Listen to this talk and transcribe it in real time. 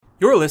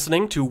You're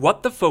listening to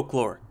What the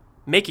Folklore,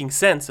 making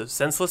sense of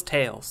senseless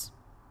tales.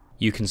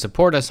 You can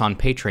support us on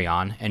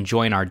Patreon and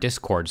join our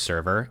Discord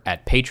server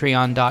at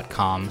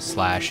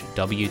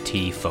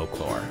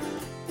patreon.com/WTFolklore.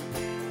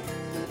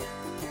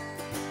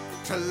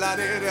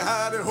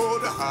 Tra-la-di-di-hi-di-ho,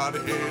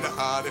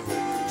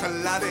 da-hi-di-hi-di-hi-di-ho.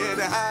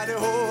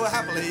 Tra-la-di-di-hi-di-ho,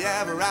 happily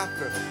ever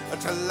after.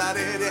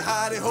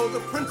 Tra-la-di-di-hi-di-ho, the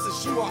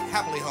princess, she walked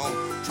happily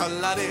home.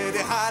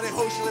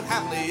 Tra-la-di-di-hi-di-ho, she lived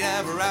happily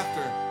ever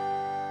after.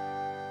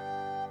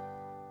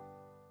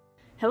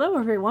 Hello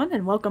everyone,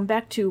 and welcome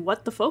back to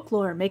What the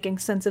Folklore, making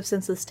sense of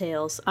senseless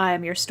tales. I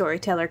am your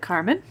storyteller,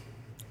 Carmen.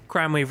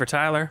 Crime Weaver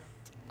Tyler.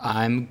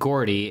 I'm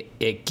Gordy.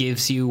 It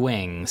gives you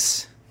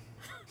wings.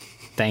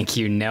 Thank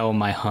you, no,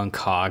 my hunk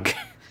hog.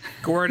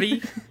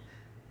 Gordy,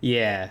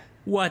 Yeah.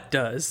 what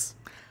does?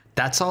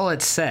 That's all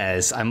it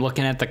says. I'm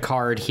looking at the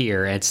card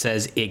here. It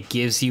says it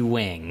gives you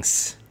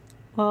wings.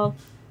 Well,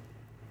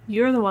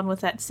 you're the one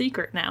with that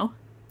secret now.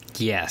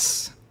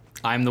 Yes.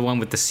 I'm the one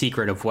with the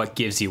secret of what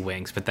gives you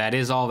wings, but that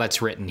is all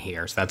that's written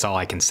here, so that's all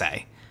I can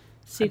say.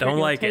 Secret don't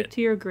you'll like take it.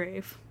 to your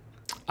grave.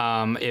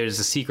 It is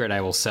a secret I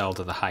will sell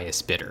to the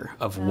highest bidder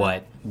of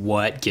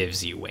what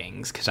gives you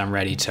wings, because I'm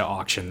ready to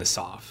auction this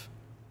off.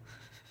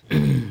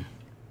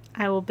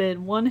 I will bid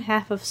one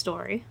half of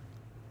story.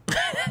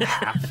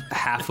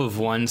 Half of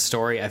one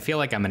story. I feel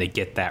like I'm going to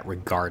get that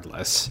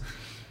regardless,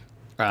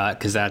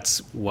 because that's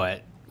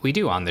what we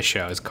do on the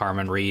show. Is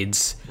Carmen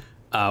reads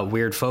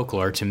weird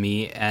folklore to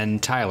me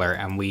and Tyler,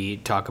 and we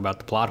talk about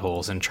the plot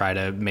holes and try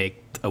to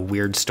make a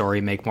weird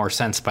story make more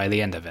sense by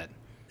the end of it.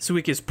 This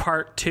week is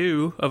part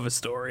 2 of a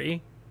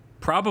story.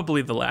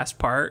 Probably the last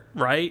part,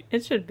 right?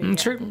 It should be.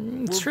 It's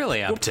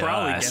really up to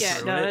probably us. get Yeah,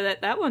 through no,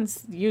 it. that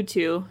one's you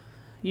two.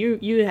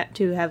 You have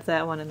to have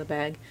that one in the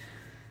bag.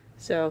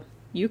 So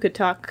you could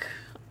talk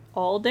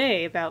all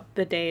day about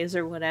bidets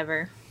or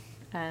whatever,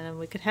 and then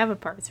we could have a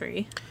part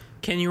 3.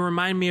 Can you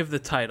remind me of the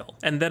title?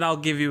 And then I'll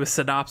give you a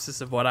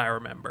synopsis of what I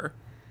remember.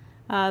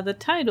 The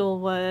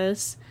title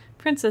was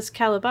Princess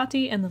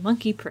Kalibati and the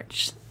Monkey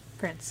Prince.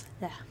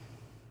 Yeah.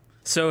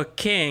 So a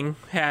king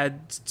had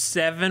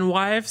 7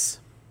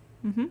 wives.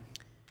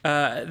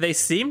 Mm-hmm. They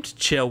seemed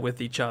chill with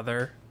each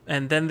other.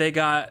 And then they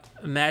got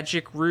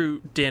magic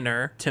root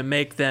dinner to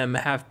make them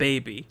have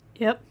baby.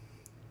 Yep.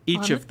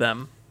 Each of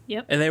them.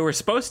 Yep. And they were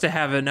supposed to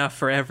have enough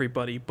for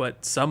everybody,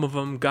 but some of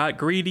them got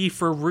greedy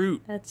for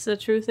root. That's a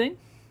true thing.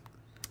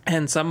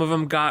 And some of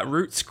them got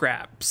root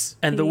scraps.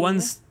 And the Yeah.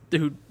 ones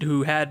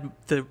who had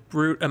the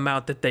root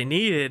amount that they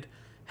needed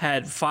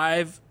had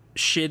 5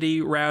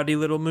 shitty, rowdy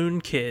little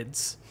moon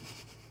kids.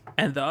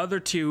 And the other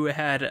 2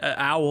 had an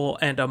owl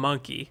and a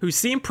monkey, who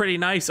seemed pretty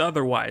nice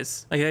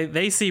otherwise. Like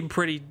they seem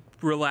pretty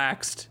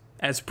relaxed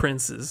as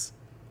princes.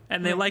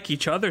 And they like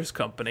each other's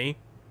company.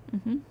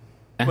 Mm-hmm.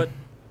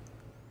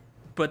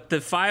 But the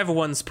 5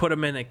 ones put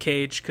them in a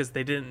cage because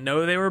they didn't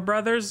know they were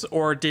brothers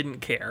or didn't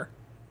care.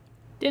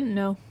 Didn't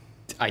know.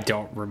 I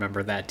don't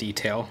remember that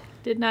detail.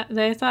 Did not.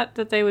 They thought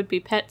that they would be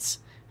pets,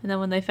 and then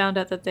when they found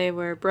out that they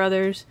were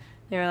brothers,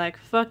 they were like,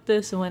 "Fuck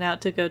this," and went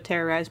out to go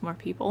terrorize more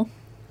people.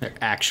 They're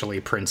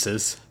actually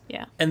princes.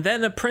 Yeah. And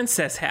then a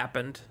princess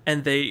happened,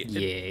 and they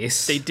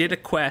Yes. did a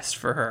quest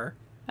for her.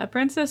 A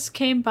princess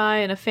came by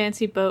in a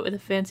fancy boat with a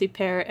fancy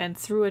pair and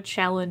threw a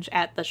challenge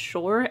at the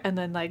shore, and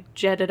then like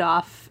jetted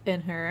off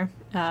in her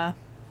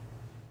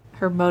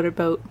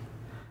motorboat.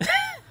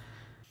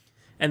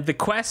 And the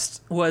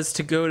quest was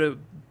to go to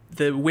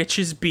the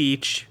witch's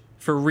beach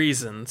for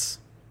reasons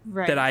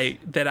Right.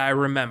 that I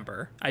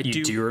remember.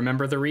 You do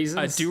remember the reasons?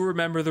 I do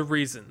remember the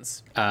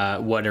reasons.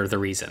 What are the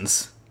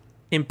reasons?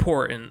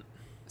 Important.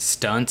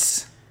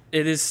 Stunts?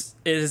 It is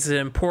an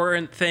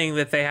important thing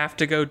that they have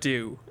to go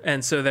do.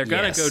 And so they're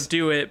going to Yes. go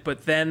do it,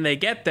 but then they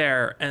get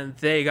there and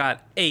they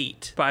got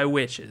ate by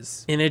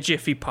witches in a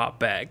Jiffy Pop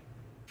bag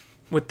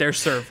with their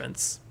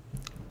servants.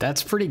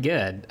 That's pretty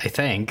good, I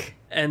think.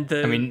 And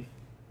the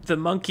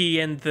monkey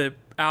and the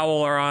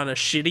owl are on a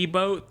shitty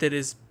boat that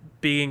is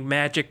being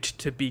magicked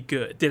to be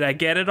good. Did I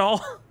get it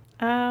all?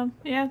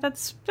 Yeah,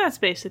 that's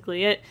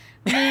basically it.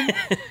 I mean,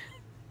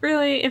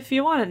 really, if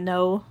you want to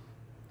know,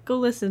 go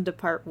listen to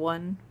part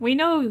 1. We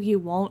know you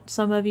won't,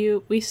 some of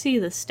you. We see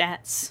the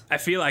stats. I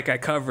feel like I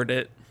covered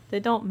it. They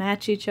don't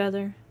match each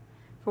other.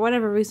 For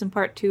whatever reason,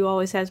 part 2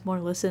 always has more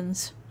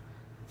listens.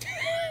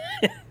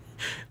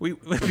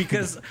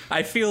 Because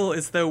I feel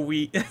as though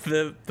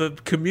the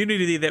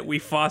community that we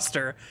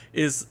foster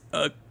is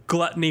a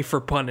gluttony for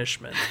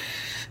punishment.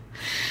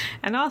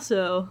 And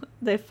also,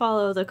 they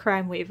follow the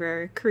Crime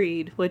Weaver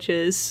creed, which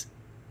is,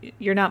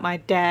 you're not my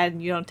dad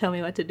and you don't tell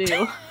me what to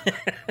do.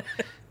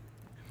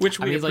 Which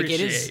we Like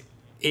appreciate.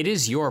 it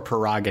is your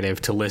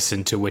prerogative to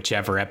listen to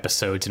whichever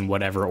episodes in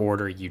whatever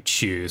order you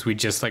choose. We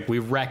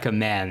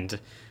recommend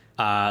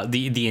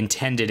the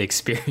intended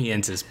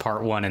experience is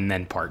part 1 and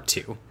then part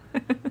 2.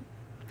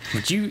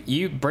 But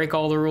you break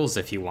all the rules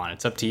if you want.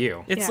 It's up to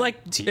you. It's Yeah. like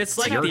It's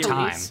your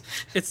time.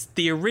 It's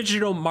the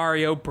original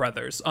Mario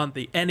Brothers on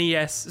the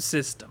NES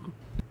system.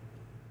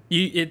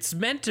 It's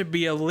meant to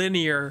be a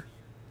linear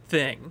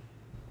thing,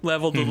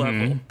 level to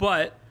level.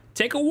 But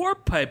take a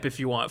warp pipe if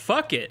you want.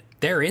 Fuck it.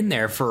 They're in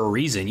there for a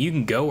reason. You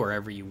can go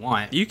wherever you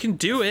want. You can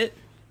do it.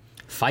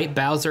 Fight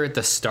Bowser at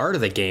the start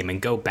of the game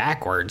and go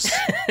backwards.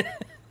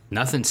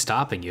 Nothing's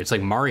stopping you. It's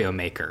like Mario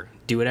Maker.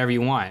 Do whatever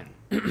you want.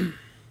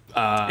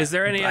 Is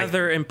there any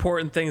other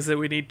important things that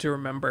we need to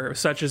remember,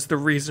 such as the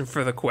reason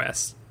for the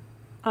quest?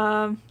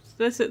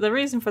 The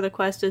reason for the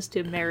quest is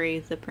to marry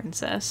the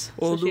princess.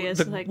 Well, So she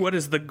is, what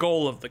is the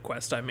goal of the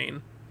quest, I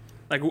mean?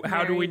 Like,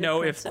 how do Marry we the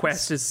know if princess.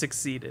 quest has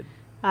succeeded?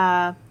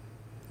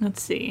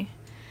 let's see.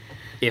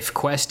 If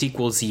quest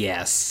equals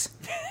yes,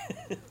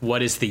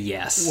 what is the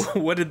yes?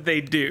 What did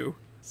they do?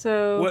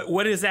 So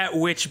What is at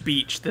which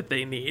beach that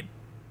they need?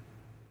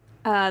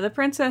 the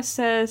princess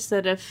says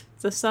that if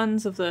the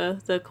sons of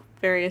the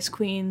various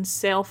queens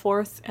sail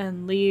forth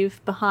and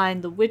leave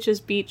behind the witch's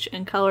beach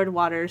and colored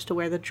waters to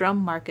where the drum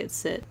markets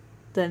sit,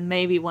 then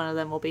maybe one of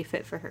them will be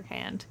fit for her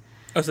hand.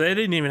 Oh, so they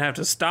didn't even have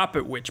to stop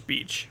at which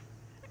beach.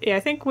 Yeah, I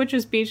think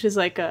witch's beach is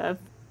like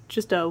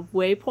just a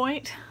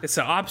waypoint. It's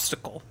an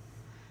obstacle.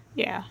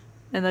 Yeah,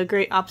 and the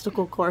great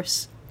obstacle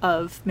course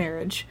of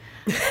marriage.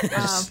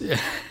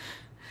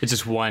 It's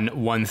just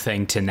one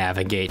thing to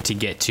navigate to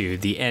get to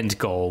the end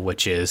goal,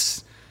 which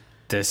is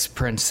this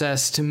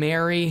princess to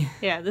marry.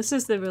 Yeah, this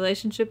is the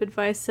relationship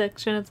advice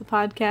section of the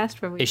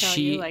podcast where we Is tell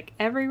she- you like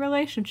every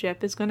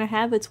relationship is going to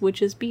have its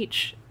witch's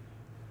beach,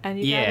 and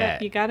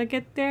you gotta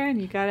get there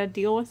and you gotta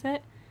deal with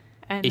it.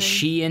 And Is then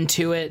she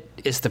into it?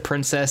 Is the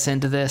princess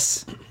into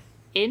this?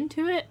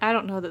 into it? I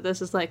don't know that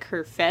this is like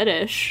her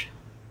fetish.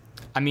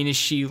 I mean, is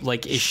she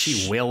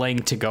willing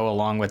to go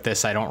along with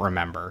this? I don't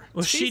remember.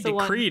 Well, She's she the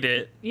one- decreed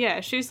it. Yeah,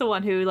 she's the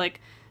one who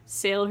like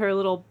sailed her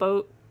little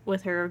boat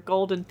with her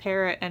golden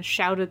parrot and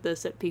shouted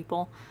this at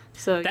people.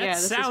 So That yeah,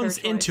 this sounds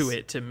is her into choice.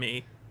 it to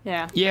me.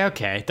 Yeah. Yeah,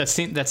 okay. That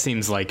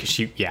seems like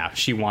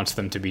she wants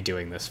them to be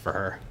doing this for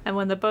her. And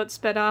when the boat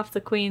sped off, the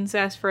queens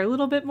asked for a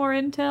little bit more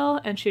intel,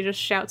 and she just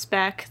shouts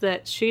back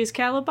that she's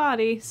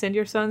Calibati, send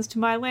your sons to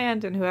my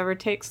land, and whoever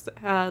takes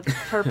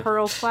her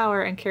pearl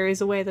flower and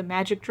carries away the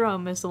magic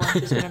drum is the one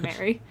she's gonna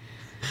marry.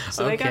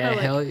 So they Okay,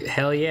 gotta like,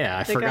 hell yeah.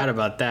 I forgot got-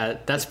 about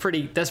that. That's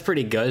pretty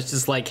good. It's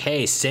just like,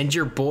 hey, send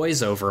your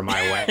boys over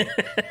my way.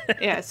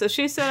 yeah. So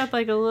she set up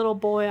like a little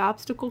boy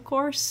obstacle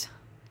course.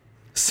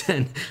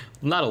 Send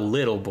not a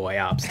little boy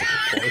obstacle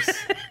course.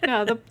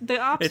 No, the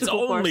obstacle It's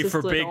course only is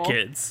for little. big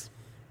kids.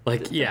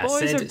 Like, yeah,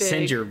 boys are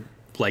send big.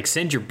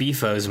 your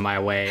beefos my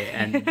way,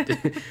 and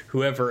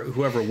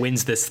whoever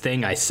wins this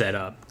thing I set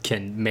up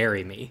can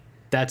marry me.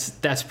 That's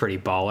pretty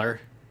baller.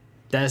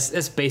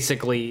 That's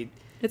basically.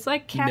 It's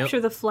like capture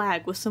the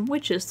flag with some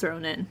witches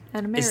thrown in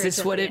and a marriage Is this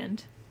at what the it?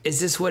 end. Is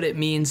this what it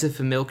means if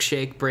a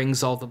milkshake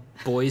brings all the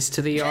boys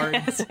to the yard?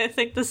 Yes, I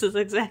think this is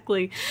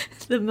exactly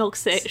the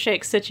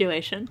milkshake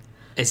situation.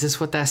 Is this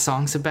what that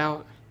song's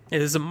about?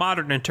 It is a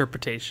modern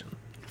interpretation.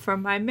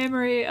 From my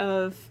memory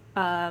of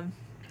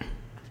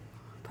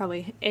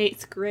probably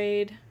 8th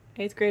grade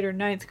or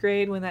 9th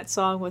grade when that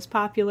song was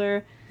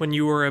popular. When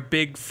you were a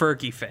big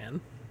Fergie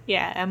fan.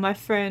 Yeah, and my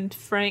friend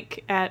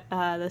Frank at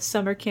the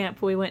summer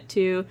camp we went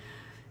to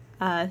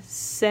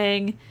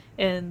sang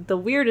in the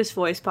weirdest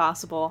voice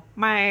possible,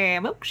 "My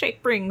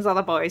milkshake brings all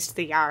the boys to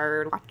the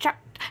yard. Watch out,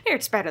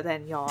 it's better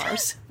than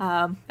yours."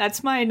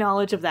 That's my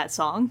knowledge of that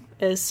song,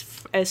 as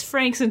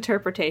Frank's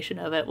interpretation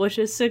of it, which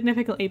is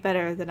significantly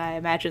better than I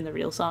imagine the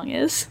real song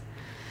is.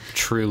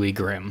 Truly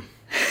grim.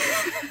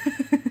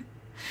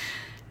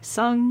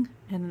 Sung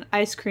in an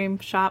ice cream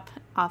shop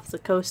off the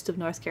coast of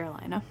North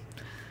Carolina.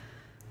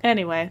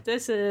 Anyway,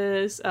 this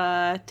is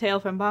a tale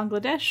from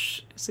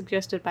Bangladesh,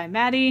 suggested by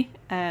Maddie,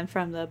 and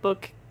from the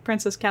book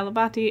Princess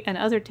Kalibati and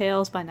Other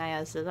Tales by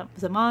Naya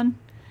Zaman,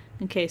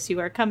 in case you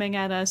are coming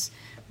at us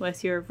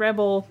with your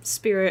rebel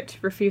spirit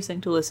refusing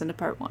to listen to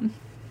part 1.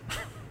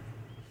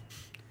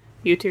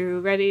 You two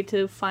ready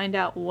to find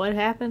out what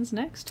happens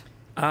next?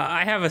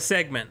 I have a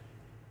segment.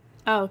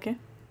 Oh, okay.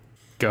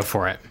 Go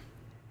for it.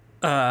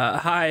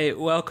 Hi,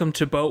 welcome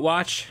to Boat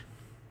Watch.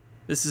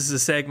 This is a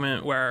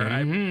segment where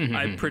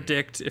I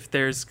predict if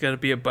there's going to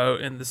be a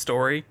boat in the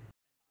story.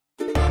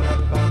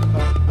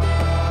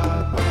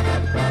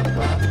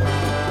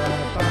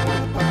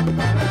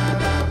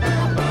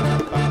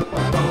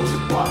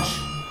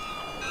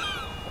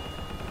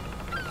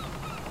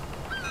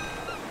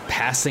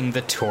 Passing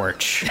the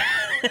torch.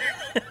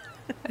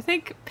 I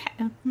think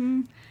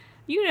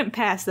you didn't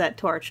pass that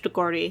torch to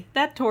Gordy.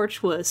 That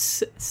torch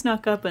was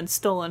snuck up and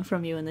stolen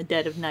from you in the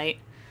dead of night.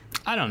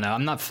 I don't know.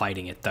 I'm not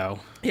fighting it though.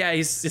 Yeah,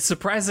 it's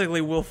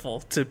surprisingly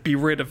willful to be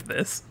rid of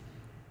this.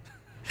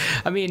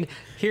 I mean,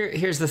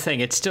 here's the thing.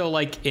 It's still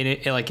like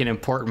an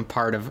important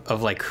part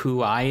of like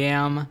who I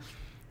am.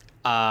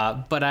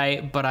 But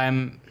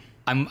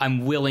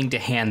I'm willing to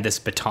hand this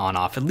baton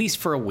off at least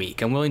for a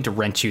week. I'm willing to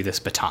rent you this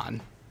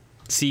baton.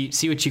 See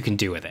what you can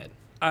do with it.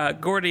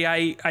 Gordy,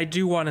 I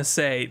do want to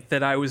say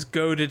that I was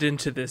goaded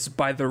into this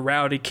by the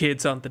rowdy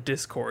kids on the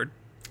Discord.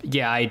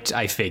 Yeah,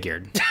 I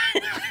figured.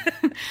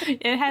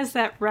 It has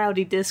that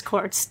rowdy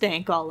Discord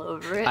stank all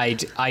over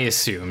it. I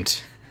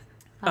assumed.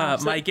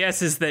 My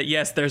guess is that,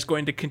 yes, there's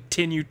going to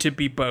continue to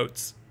be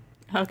boats.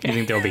 Okay. You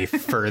think there'll be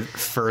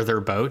further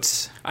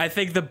boats? I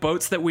think the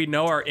boats that we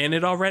know are in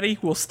it already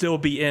will still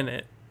be in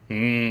it.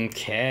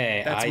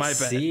 Okay, That's my I bet.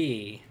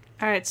 see.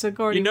 All right, so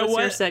Gordy, You know what's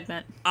your what?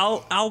 segment?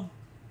 I'll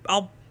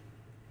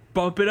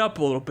bump it up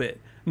a little bit.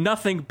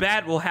 Nothing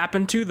bad will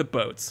happen to the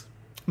boats.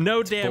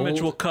 No damage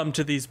bold. will come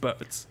to these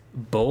boats.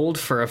 Bold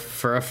for a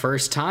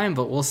first time,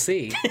 but we'll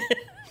see.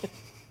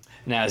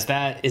 Now, is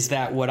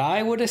that what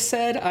I would have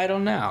said? I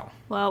don't know.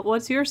 Well,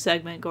 what's your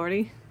segment,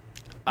 Gordy?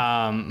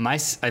 I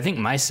think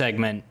my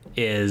segment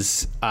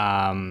is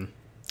I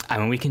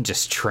mean, we can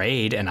just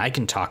trade and I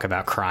can talk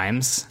about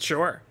crimes.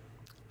 Sure.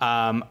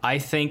 I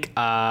think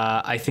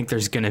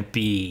there's gonna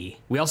be.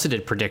 We also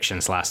did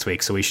predictions last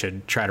week, so we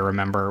should try to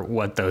remember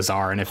what those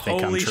are and if they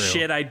come Holy true.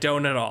 shit, I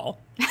don't at all.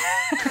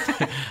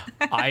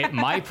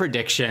 My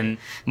prediction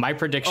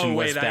Oh, was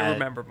wait, that. I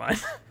remember mine.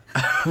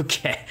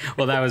 Okay,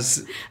 well that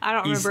was. I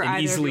don't remember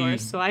an either of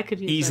yours, so I could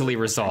use easily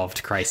that.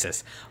 resolved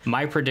crisis.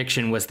 My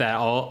prediction was that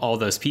all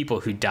those people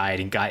who died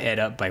and got ate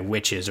up by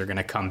witches are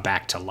gonna come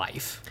back to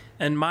life.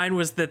 And mine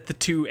was that the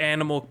two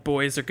animal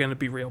boys are going to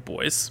be real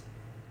boys.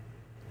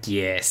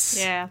 Yes.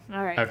 Yeah,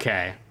 all right.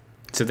 Okay,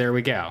 so there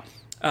we go.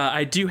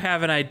 I do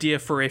have an idea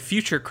for a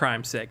future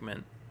crime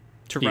segment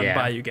to run Yeah.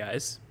 by you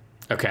guys.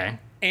 Okay.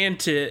 And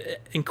to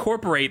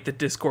incorporate the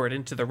Discord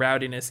into the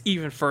rowdiness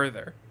even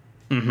further.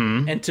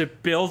 Mm-hmm. And to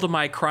build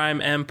my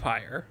crime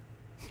empire.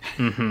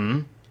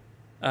 Mm-hmm.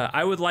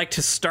 I would like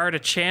to start a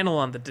channel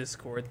on the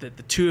Discord that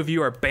the two of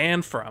you are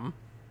banned from.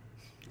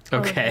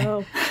 Okay. Oh,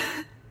 no.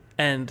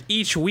 And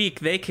each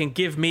week they can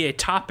give me a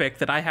topic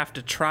that I have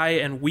to try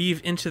and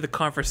weave into the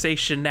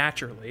conversation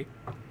naturally.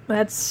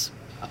 That's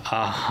Okay,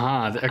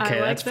 I like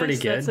that's pretty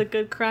this. good. That's a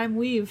good crime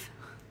weave.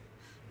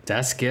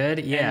 That's good.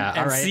 Yeah. And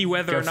all right. see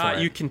whether go or not for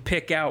it. you can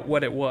pick out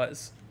what it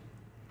was.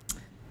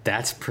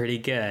 That's pretty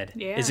good.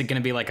 Yeah. Is it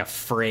going to be like a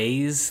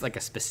phrase, like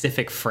a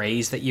specific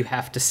phrase that you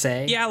have to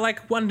say? Yeah,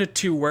 like 1 to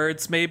 2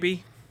 words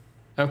maybe.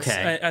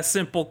 Okay. A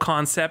simple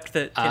concept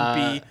that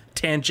can be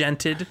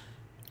tangented.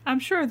 I'm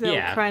sure they'll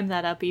Yeah. crime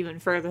that up even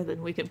further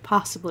than we could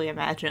possibly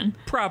imagine.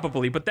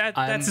 Probably, but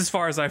that's as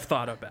far as I've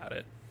thought about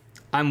it.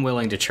 I'm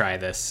willing to try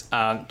this.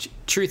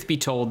 Truth be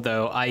told,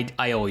 though,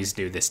 I always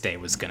knew this day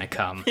was going to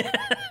come.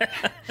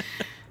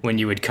 When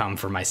you would come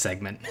for my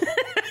segment.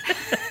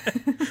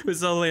 It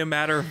was only a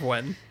matter of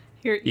when.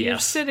 You're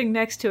Yes. sitting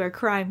next to a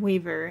crime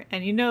weaver,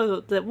 and you know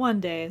that one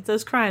day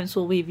those crimes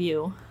will weave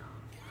you.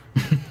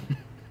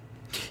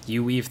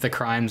 You weave the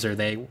crimes or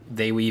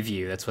they weave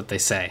you. That's what they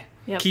say.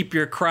 Yep. Keep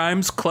your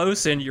crimes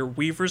close and your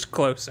weavers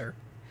closer.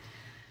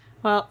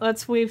 Well,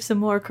 let's weave some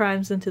more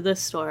crimes into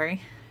this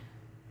story.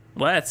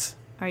 Let's.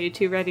 Are you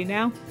two ready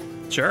now?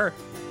 Sure.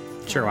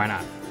 Sure, why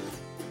not?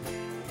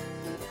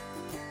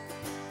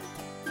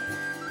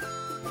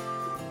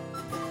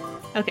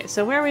 Okay,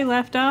 so where we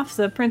left off,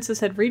 the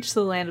princess had reached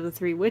the land of the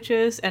three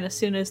witches, and as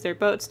soon as their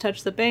boats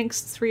touched the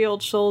banks, 3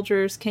 old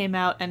soldiers came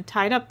out and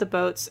tied up the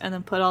boats, and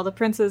then put all the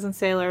princes and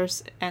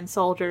sailors and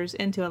soldiers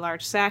into a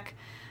large sack.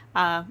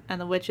 And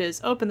the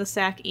witches open the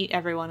sack, eat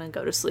everyone, and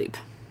go to sleep.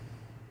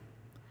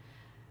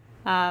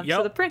 So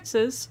Yep. the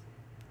princes,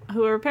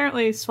 who were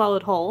apparently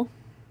swallowed whole,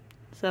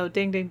 so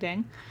ding ding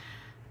ding,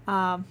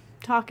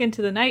 talk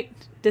into the night,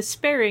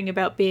 despairing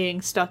about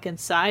being stuck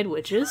inside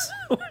witches.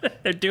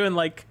 They're doing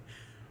like.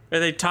 Are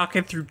they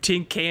talking through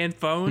tin can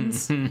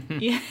phones?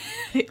 Yeah,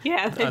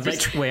 yeah, they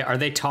just- Are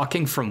they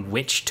talking from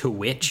witch to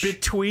witch?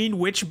 Between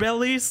witch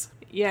bellies?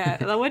 yeah.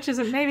 The witches,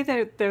 maybe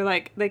they're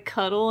like they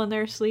cuddle in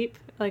their sleep,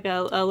 like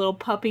a little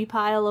puppy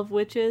pile of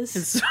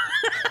witches.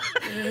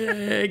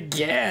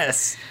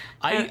 Yes.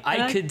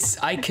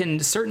 I can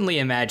certainly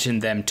imagine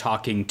them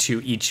talking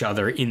to each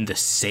other in the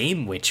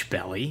same witch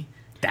belly.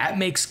 That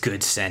makes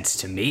good sense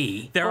to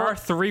me. There are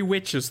 3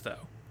 witches,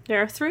 though.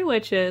 There are 3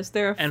 witches.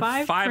 There are And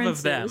 5 5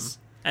 of them. princes,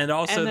 And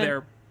also And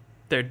then-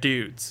 they're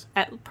dudes.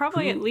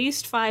 probably at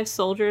least 5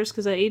 soldiers,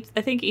 because I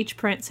think each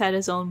prince had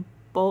his own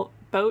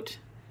boat.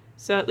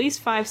 So at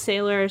least 5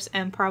 sailors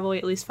and probably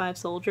at least 5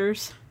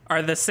 soldiers.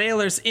 Are the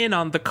sailors in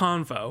on the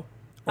convo?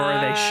 Or are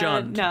they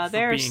shunned no, for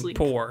they're being asleep.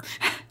 poor?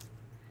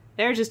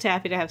 They're just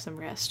happy to have some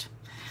rest.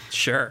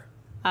 Sure.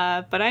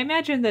 But I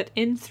imagine that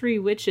in 3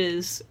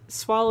 witches,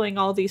 swallowing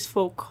all these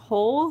folk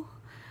whole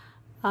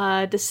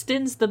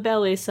distends the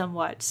belly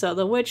somewhat. So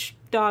the witch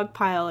dog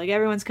pile, like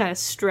everyone's kind of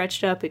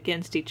stretched up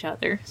against each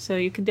other. So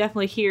you can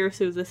definitely hear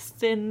through the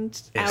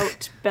thinned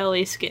out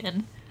belly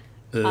skin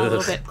a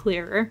little bit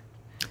clearer.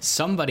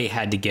 Somebody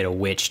had to get a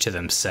witch to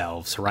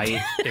themselves,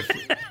 right?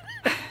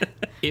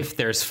 If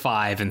there's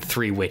 5 and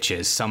 3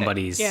 witches,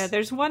 somebody's... Yeah,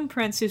 there's one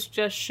prince who's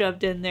just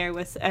shoved in there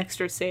with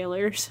extra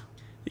sailors.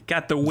 You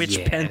got the witch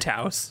Yeah.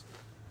 penthouse.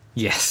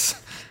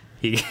 Yes.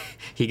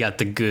 He got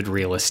the good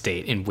real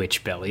estate in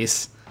witch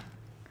bellies.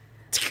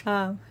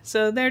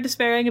 So they're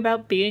despairing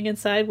about being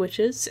inside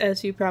witches,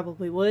 as you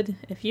probably would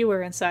if you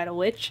were inside a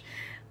witch.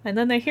 And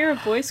then they hear a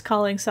voice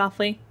calling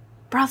softly,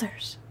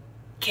 "Brothers,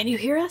 can you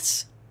hear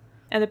us?"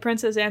 And the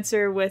princes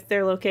answer with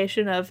their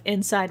location of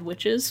inside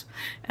witches.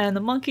 And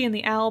the monkey and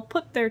the owl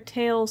put their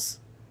tails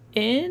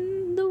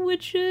in the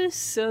witches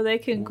so they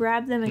can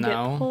grab them and No.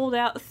 get pulled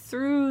out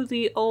through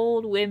the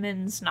old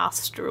women's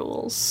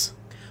nostrils.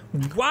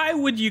 Why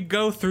would you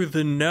go through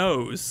the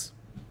nose?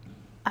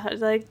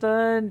 Like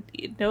the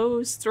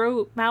nose,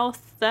 throat,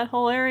 mouth, that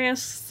whole area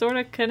is sort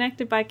of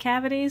connected by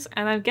cavities,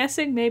 and I'm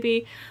guessing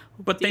maybe.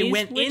 But they these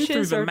went in through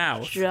witches the are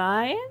mouth.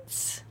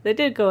 Giants. They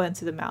did go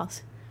into the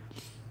mouth.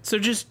 So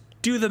just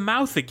do the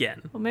mouth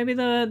again. Well, maybe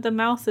the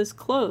mouth is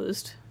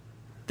closed.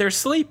 They're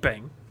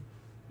sleeping.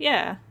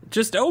 Yeah.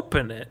 Just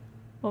open it.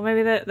 Well,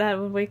 maybe that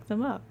would wake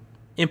them up.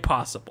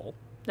 Impossible.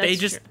 That's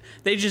true.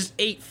 They just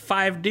ate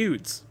 5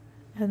 dudes.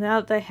 And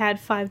now they had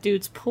 5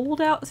 dudes pulled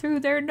out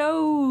through their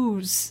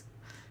nose.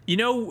 You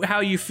know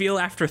how you feel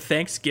after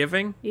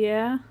Thanksgiving?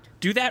 Yeah.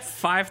 Do that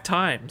 5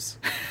 times.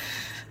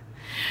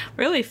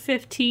 Really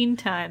 15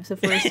 times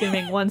if we're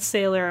assuming one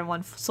sailor and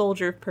one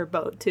soldier per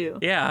boat, too.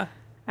 Yeah.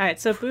 All right,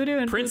 so Budu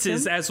and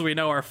Princes, Butum, as we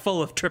know, are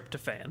full of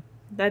tryptophan.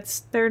 that's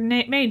their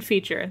main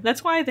feature.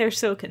 That's why they're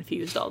so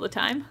confused all the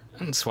time.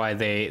 That's why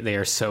they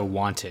are so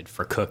wanted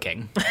for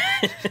cooking.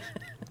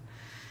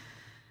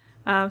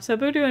 So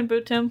Budu and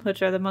Butum,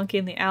 which are the monkey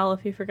and the owl,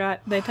 if you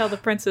forgot, they tell the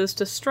princes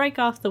to strike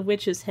off the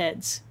witches'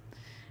 heads.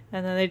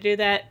 And then they do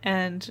that,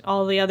 and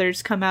all the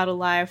others come out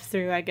alive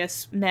through, I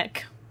guess,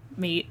 neck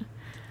meat.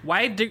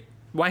 Why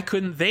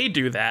couldn't they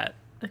do that?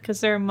 Because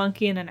they're a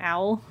monkey and an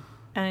owl,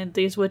 and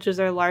these witches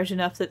are large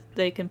enough that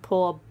they can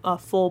pull a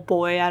full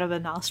boy out of a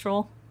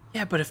nostril.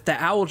 Yeah, but if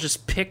the owl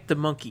just picked the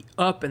monkey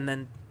up and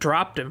then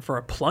dropped him for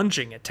a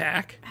plunging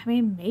attack, I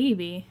mean,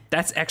 maybe.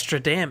 that's extra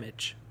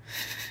damage.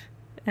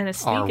 And a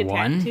sneak R1?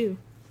 attack, too.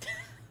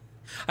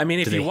 I mean,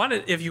 if Do you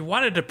they-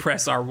 wanted to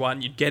press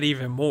R1, you'd get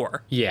even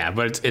more. Yeah,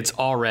 but it's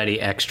already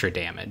extra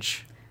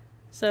damage.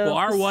 So Well,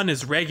 R1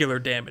 is regular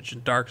damage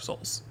in Dark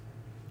Souls.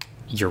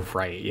 You're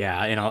right.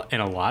 Yeah, in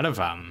a lot of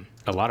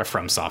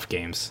FromSoft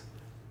games.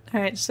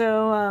 All right,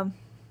 so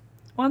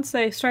once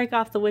they strike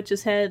off the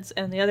witches' heads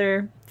and the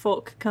other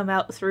folk come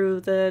out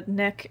through the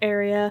neck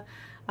area,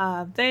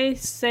 they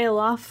sail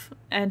off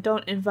and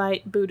don't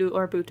invite Budu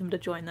or Butum to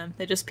join them.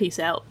 They just peace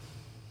out.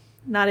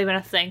 Not even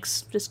a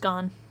thanks, just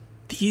gone.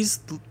 These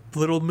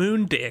little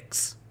moon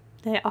dicks.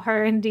 They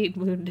are indeed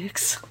moon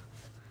dicks.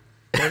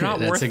 They're not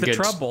That's worth a the good-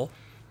 trouble.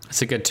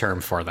 It's a good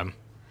term for them.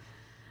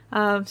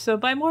 So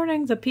by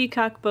morning, the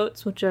peacock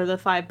boats, which are the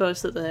 5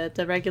 boats that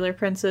the regular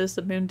princes,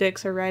 the moon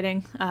dicks, are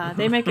riding,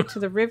 they make it to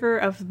the river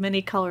of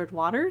many colored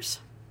waters,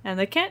 and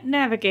they can't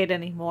navigate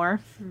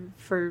anymore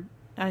for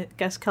I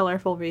guess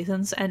colorful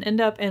reasons, and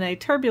end up in a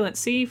turbulent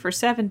sea for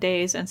 7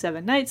 days and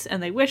 7 nights,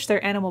 and they wish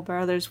their animal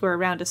brothers were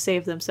around to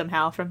save them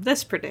somehow from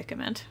this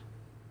predicament.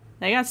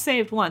 They got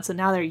saved once, and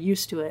now they're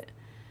used to it.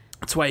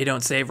 That's why you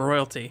don't save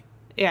royalty.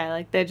 Yeah,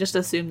 like they just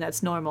assume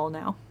that's normal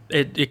now.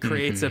 It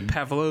creates a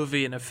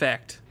Pavlovian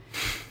effect.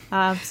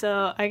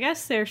 So I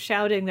guess they're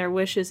shouting their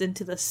wishes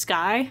into the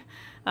sky,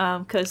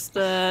 because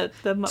the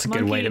It's a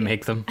good way to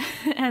make them.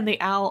 and the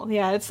owl.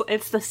 Yeah,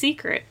 it's the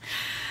secret.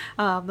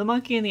 The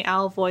monkey and the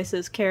owl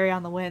voices carry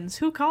on the winds.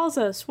 Who calls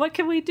us? What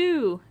can we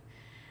do?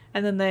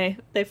 And then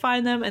they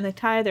find them and they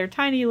tie their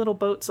tiny little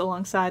boats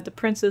alongside the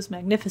prince's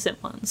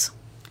magnificent ones.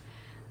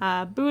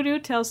 Budu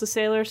tells the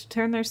sailors to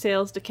turn their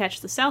sails to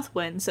catch the south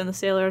winds, and the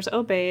sailors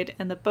obeyed,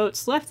 and the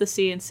boats left the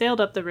sea and sailed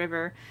up the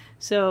river.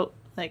 So,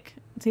 like,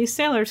 these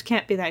sailors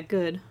can't be that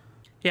good.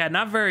 Yeah,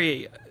 not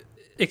very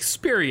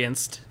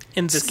experienced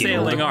in the Skilled.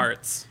 sailing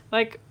arts.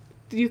 Like,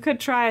 you could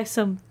try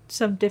some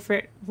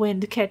different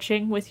wind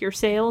catching with your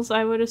sails,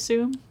 I would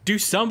assume. Do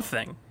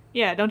something.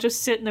 Yeah, don't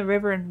just sit in the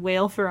river and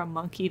wail for a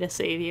monkey to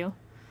save you.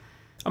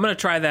 I'm going to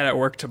try that at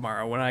work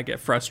tomorrow when I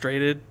get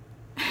frustrated.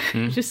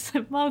 Just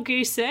the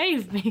monkey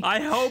save me.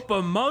 I hope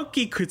a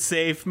monkey could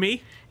save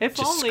me. If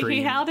Just only he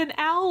scream. had an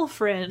owl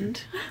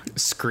friend.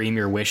 Scream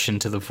your wish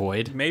into the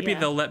void. Maybe Yeah.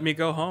 they'll let me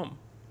go home.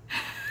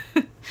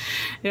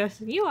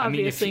 Yes, you mean, if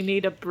obviously you-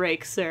 need a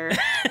break, sir.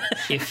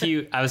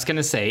 I was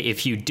gonna say,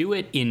 if you do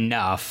it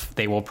enough,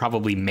 they will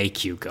probably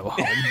make you go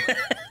home.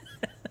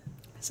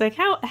 It's like,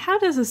 how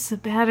does a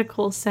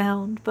sabbatical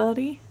sound,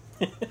 buddy?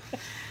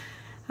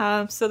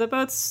 So the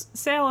boats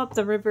sail up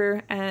the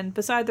river, and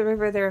beside the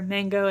river there are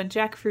mango and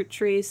jackfruit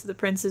trees, so the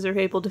princes are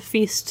able to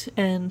feast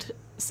and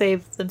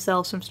save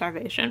themselves from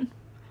starvation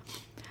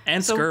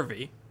And So-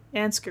 scurvy.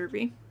 and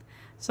scurvy.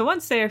 So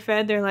once they are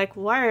fed, they're like,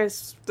 why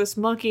is this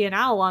monkey and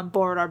owl on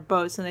board our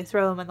boats? And they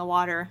throw them in the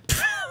water.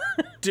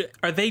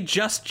 Are they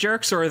just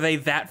jerks or are they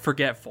that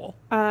forgetful?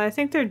 I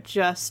think they're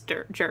just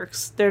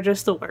jerks. They're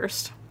just the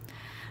worst.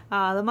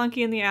 The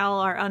monkey and the owl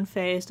are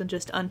unfazed and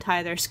just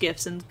untie their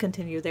skiffs and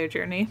continue their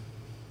journey.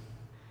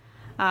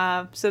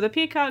 So the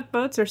peacock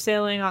boats are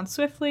sailing on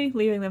swiftly,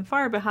 leaving them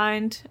far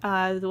behind,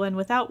 when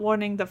without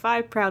warning the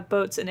 5 proud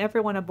boats and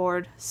everyone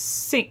aboard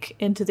sink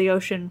into the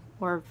ocean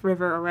or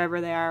river or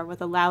wherever they are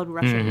with a loud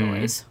rushing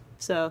noise.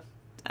 So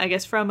I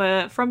guess from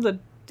the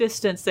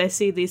distance they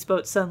see these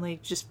boats suddenly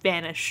just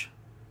vanish.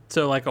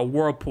 So like a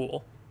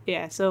whirlpool.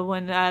 Yeah, so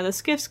when the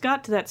skiffs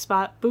got to that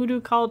spot, Budu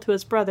called to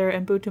his brother,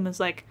 and Butum is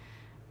like,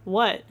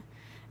 what?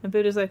 And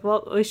Budu's like,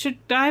 well, we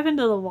should dive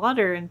into the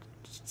water and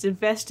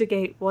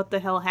investigate what the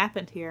hell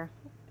happened here.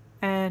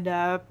 And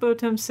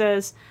Botum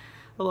says,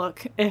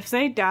 look, if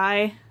they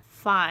die,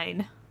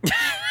 fine.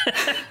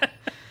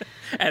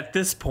 At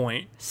this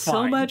point, So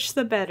fine. much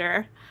the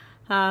better.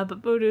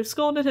 But Budu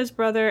scolded his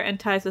brother and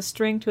ties a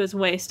string to his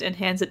waist and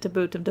hands it to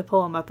Botum to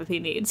pull him up if he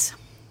needs.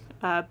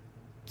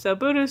 So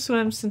Budu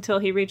swims until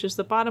he reaches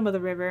the bottom of the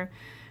river,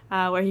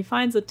 where he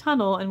finds a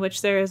tunnel in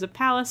which there is a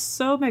palace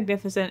so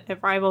magnificent it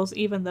rivals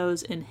even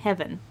those in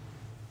heaven.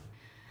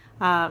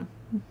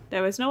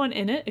 There was no one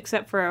in it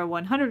except for a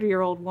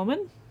 100-year-old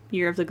woman,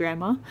 year of the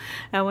grandma,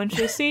 and when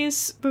she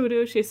sees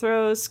Budu, she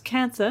throws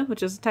kantha,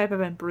 which is a type of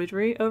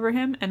embroidery, over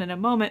him, and in a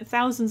moment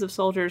thousands of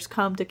soldiers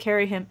come to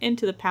carry him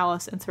into the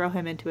palace and throw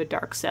him into a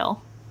dark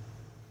cell.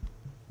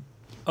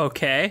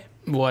 Okay.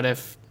 What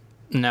if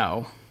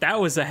no?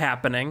 That was a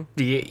happening.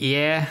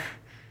 Yeah.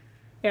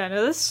 Yeah,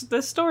 no,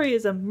 this story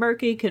is a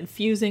murky,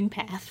 confusing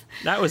path.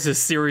 That was a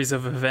series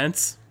of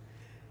events.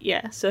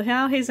 Yeah, so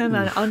now he's in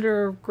an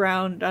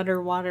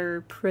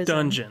underwater prison.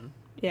 Dungeon.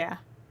 Yeah.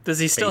 Does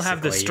he still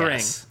have the Basically, string?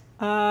 yes.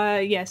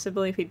 Yes, I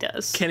believe he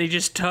does. Can he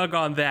just tug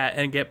on that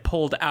and get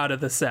pulled out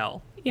of the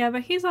cell? Yeah,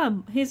 but he's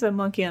a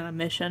monkey on a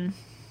mission.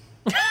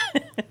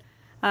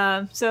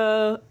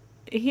 So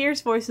he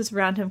hears voices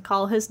around him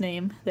call his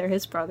name. They're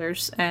his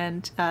brothers,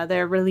 and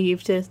they're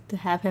relieved to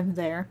have him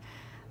there.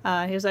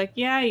 He's like,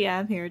 yeah,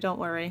 I'm here, don't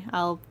worry.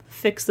 I'll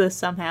fix this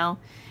somehow.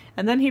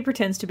 And then he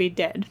pretends to be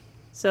dead.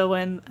 So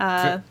when,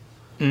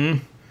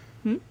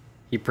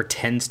 He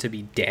pretends to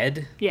be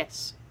dead.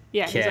 yes.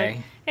 Yeah, he's like,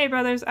 Okay. hey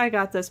brothers, I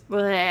got this.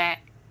 Bleh.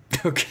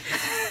 Okay.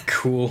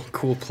 Cool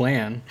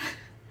plan.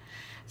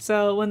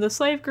 So when the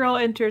slave girl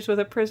enters with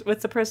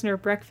the prisoner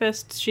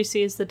breakfast, she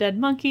sees the dead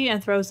monkey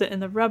and throws it in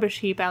the rubbish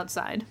heap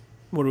outside.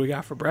 What do we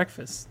got for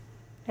breakfast?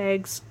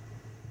 Eggs.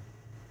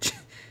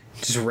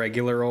 Just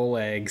regular old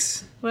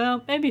eggs.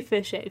 Well, maybe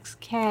fish eggs.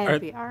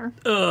 Caviar.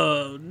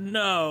 Oh,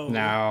 no.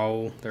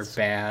 No, they're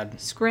bad.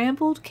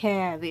 Scrambled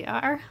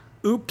caviar.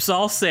 Oops,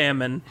 all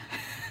salmon.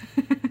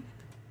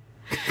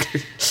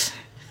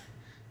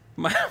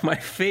 my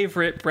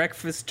favorite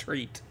breakfast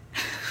treat.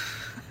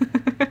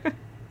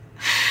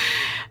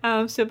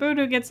 So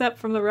Budu gets up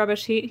from the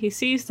rubbish heap. He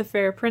sees the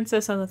fair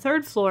princess on the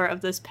third floor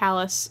of this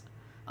palace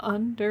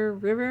under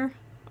river.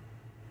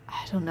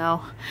 I don't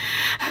know.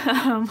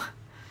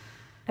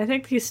 I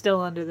think he's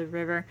still under the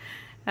river.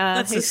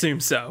 Let's assume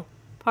so.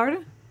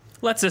 Pardon?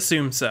 Let's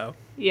assume so.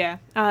 Yeah.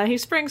 He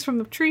springs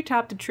from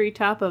treetop to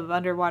treetop of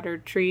underwater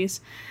trees.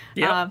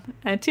 Yep.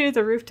 And to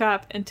the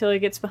rooftop until he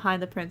gets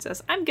behind the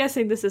princess. I'm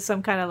guessing this is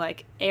some kind of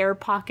like air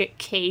pocket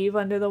cave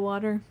under the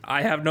water.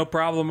 I have no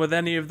problem with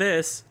any of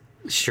this.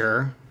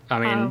 Sure. I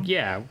mean,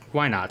 yeah,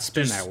 why not?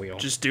 Spin that wheel.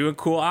 Just doing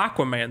cool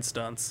Aquaman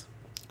stunts.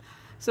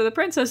 So the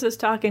princess is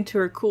talking to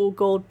her cool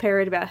gold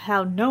parrot about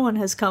how no one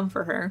has come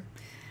for her.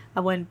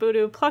 When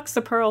Budu plucks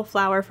the pearl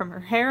flower from her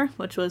hair,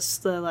 which was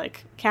the,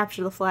 like,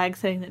 capture the flag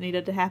thing that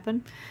needed to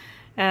happen,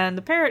 and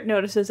the parrot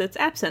notices its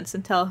absence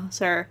and tells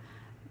her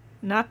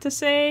not to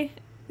say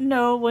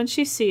no when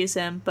she sees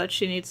him, but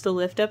she needs to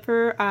lift up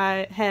her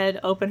head,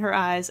 open her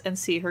eyes, and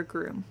see her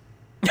groom.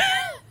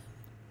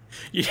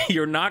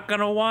 You're not going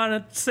to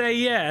want to say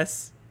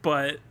yes,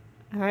 but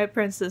Alright,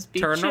 princess, be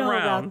Turn chill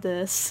around. about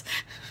this.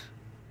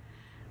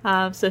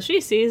 So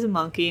she sees a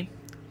monkey,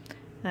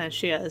 and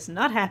she is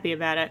not happy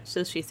about it,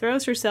 so she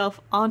throws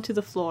herself onto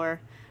the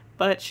floor.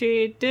 But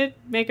she did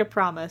make a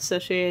promise, so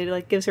she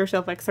gives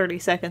herself 30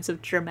 seconds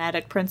of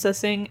dramatic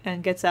princessing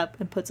and gets up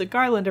and puts a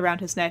garland around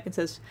his neck and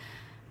says,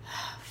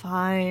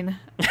 fine.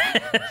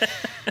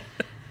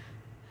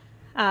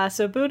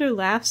 So Budu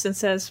laughs and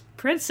says,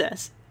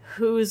 Princess,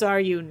 whose are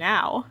you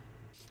now?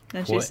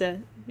 And she What?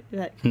 said,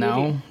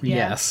 No?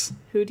 Yes.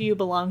 Who do you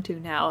belong to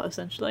now,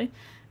 essentially?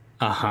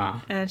 Uh-huh.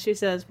 And she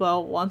says,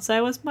 well, once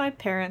I was my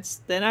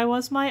parents, then I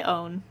was my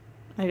own.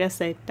 I guess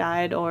they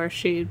died or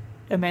she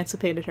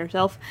emancipated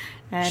herself.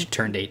 She And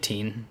turned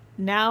 18.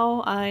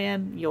 now I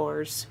am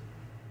yours.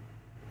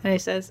 And he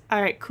says,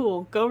 all right,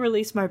 cool. Go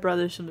release my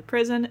brothers from the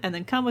prison and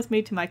then come with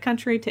me to my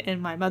country to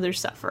end my mother's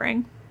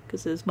suffering.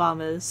 Because his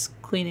mom is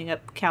cleaning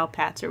up cow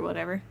pats or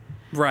whatever.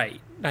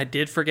 right. I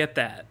did forget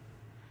that.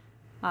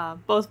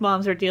 Both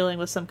moms are dealing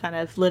with some kind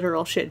of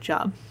literal shit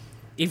job.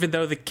 Even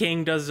though the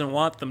king doesn't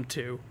want them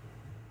to,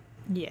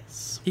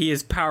 Yes. he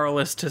is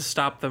powerless to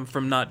stop them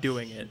from not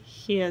doing it.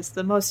 He is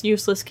the most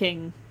useless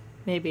king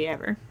maybe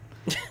ever.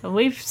 And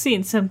we've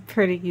seen some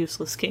pretty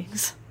useless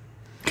kings.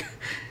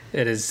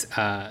 It is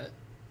a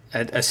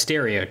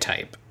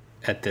stereotype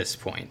at this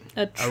point.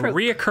 A A trope.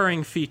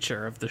 reoccurring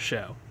feature of the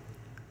show.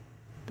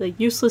 The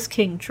useless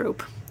king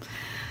trope.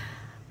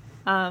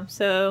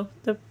 So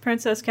the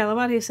Princess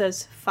Calamati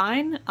says,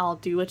 fine, I'll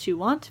do what you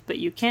want, but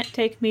you can't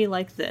take me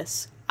like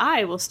this.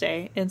 I will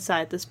stay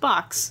inside this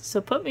box,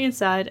 so put me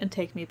inside and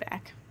take me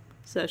back.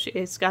 So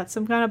she's got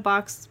some kind of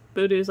box.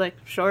 Budu's like,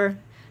 sure.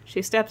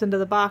 She steps into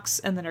the box,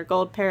 and then her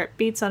gold parrot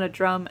beats on a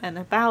drum, and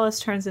the palace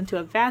turns into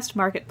a vast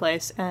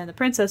marketplace, and the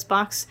princess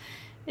box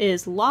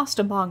is lost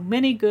among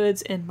many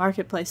goods in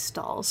marketplace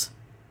stalls.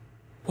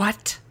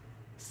 What?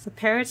 The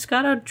parrot's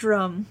got a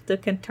drum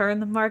that can turn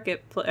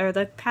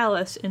the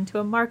palace into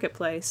a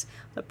marketplace.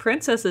 The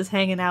princess is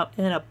hanging out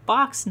in a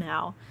box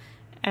now,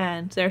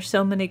 and there's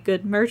so many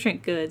good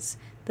merchant goods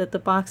that the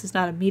box is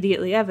not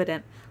immediately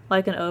evident,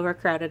 like an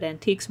overcrowded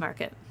antiques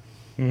market.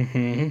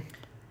 I'm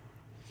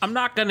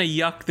not gonna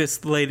yuck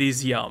this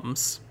lady's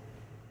yums,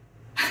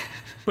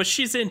 but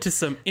she's into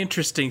some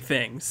interesting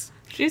things.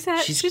 She's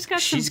got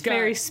some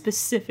very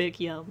specific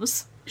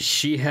yums.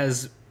 She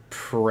has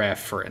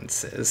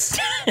preferences.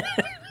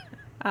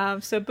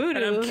 So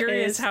Voodoo, And I'm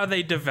curious how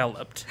they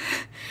developed.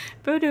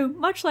 Voodoo,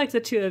 much like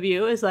the two of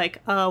you, is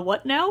like,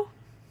 what now?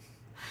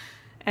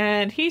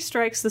 And he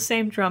strikes the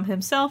same drum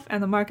himself,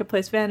 and the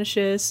marketplace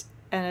vanishes,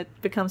 and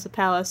it becomes a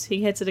palace.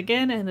 He hits it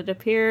again, and it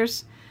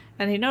appears,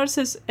 and he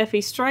notices if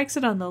he strikes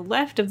it on the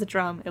left of the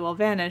drum, it will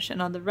vanish,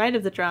 and on the right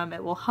of the drum,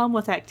 it will hum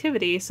with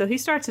activity, so he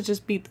starts to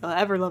just beat the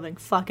ever-loving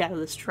fuck out of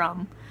this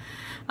drum.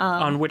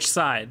 On which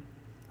side?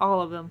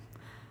 All of them.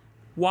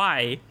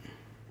 Why?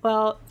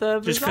 Well,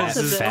 the Just result because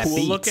of it's this... cool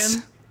beats.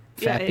 looking?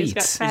 Yeah, Fat he's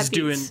got beats. fat He's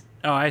doing. beats.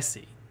 Oh, I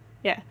see.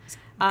 Yeah.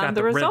 got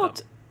The the result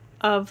rhythm.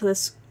 of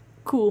this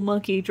cool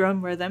monkey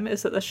drum rhythm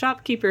is that the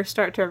shopkeepers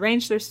start to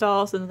arrange their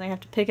stalls, and then they have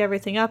to pick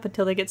everything up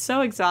until they get so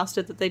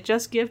exhausted that they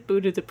just give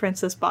Voodoo the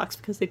princess box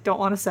because they don't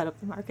want to set up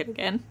the market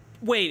again.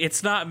 Wait,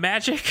 it's not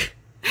magic?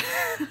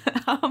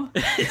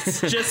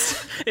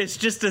 It's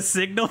just a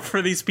signal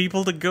for these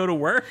people to go to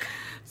work?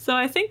 So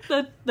I think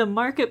that the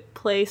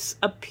marketplace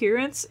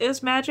appearance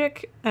is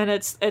magic, and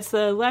it's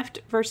the left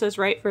versus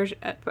right version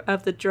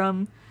of the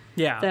drum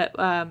Yeah.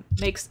 that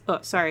makes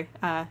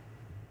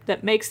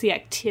that makes the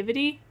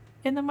activity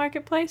in the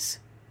marketplace.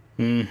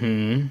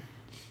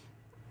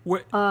 Wh-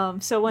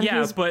 So when yeah,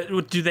 he's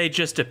but do they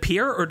just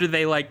appear, or do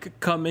they, like,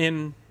 come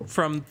in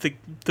from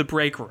the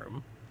break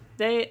room?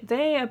 they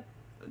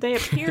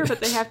appear, but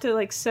they have to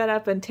like set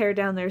up and tear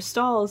down their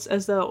stalls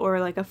as though it were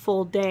like a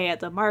full day at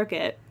the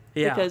market.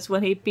 Yeah. Because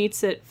when he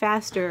beats it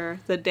faster,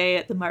 the day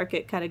at the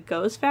market kind of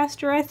goes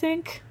faster, I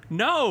think.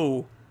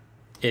 No!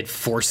 It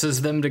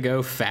forces them to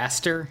go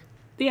faster.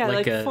 Yeah, Like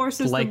like a-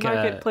 forces like the a-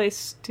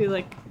 marketplace to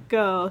like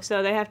go.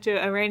 So they have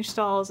to arrange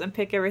stalls and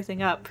pick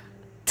everything up,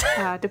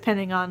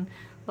 depending on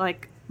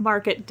like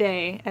market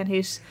day. And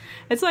it's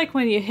like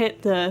when you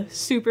hit the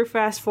super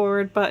fast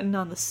forward button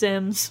on The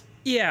Sims.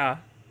 Yeah.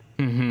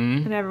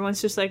 And everyone's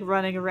just like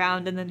running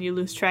around, and then you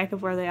lose track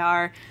of where they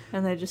are,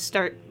 and they just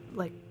start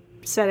like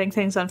setting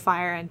things on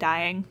fire and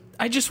dying.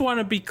 I just want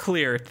to be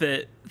clear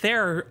that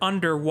they're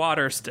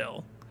underwater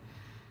still.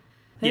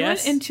 They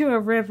Yes? went into a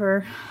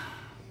river.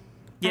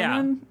 Yeah.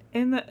 And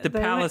then The they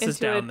went palace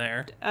is into down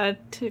there. A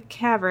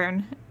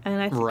cavern, and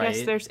I guess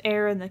Right. there's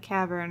air in the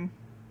cavern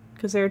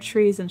because there are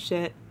trees and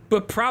shit.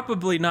 But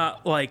probably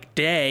not, like,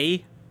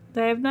 day.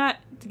 They've not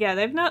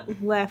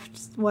left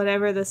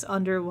whatever this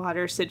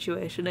underwater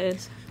situation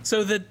is.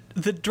 So the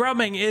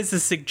drumming is a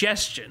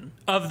suggestion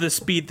of the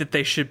speed that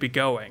they should be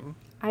going.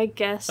 I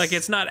guess. Like,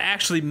 it's not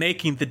actually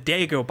making the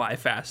day go by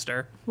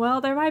faster.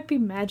 Well, there might be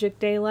magic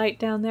daylight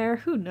down there.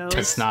 Who knows?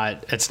 It's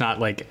not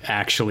like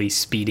actually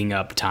speeding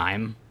up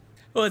time.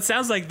 Well, it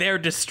sounds like they're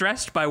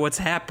distressed by what's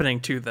happening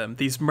to them,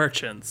 these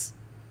merchants.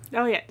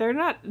 Oh yeah, they're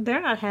not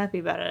happy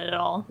about it at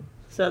all.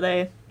 So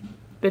they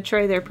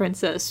betray their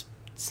princess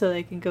so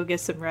they can go get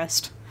some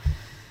rest.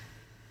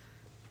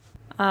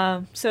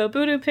 So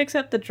Voodoo picks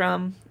up the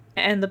drum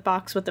and the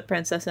box with the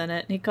princess in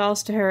it, and he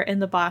calls to her in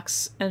the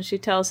box, and she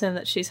tells him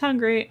that she's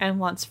hungry and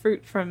wants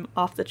fruit from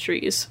off the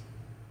trees.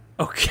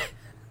 Okay.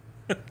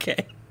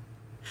 Okay.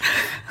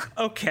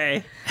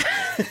 Okay.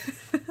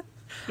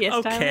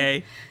 Yes, Tyler?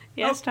 Okay.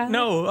 Yes, Tyler?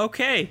 No,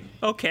 okay.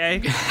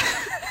 Okay.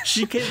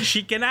 She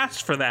can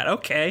ask for that.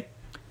 Okay.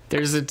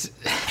 There's a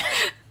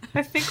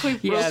I think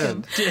we've Yeah, I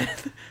broken.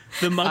 don't-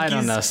 The monkeys, I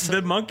don't know.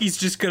 the monkey's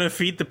just gonna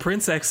feed the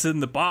princess in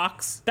the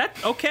box. That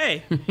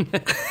okay.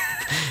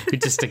 You're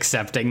just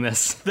accepting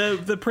this.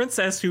 The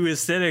princess who is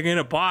sitting in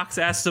a box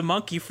asks the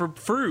monkey for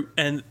fruit,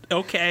 and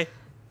okay.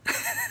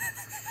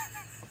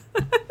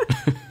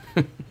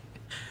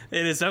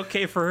 It is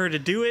okay for her to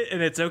do it,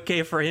 and it's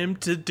okay for him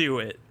to do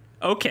it.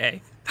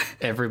 Okay.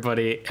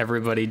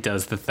 Everybody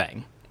does the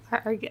thing.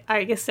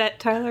 Are you set,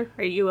 Tyler?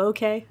 Are you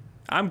okay?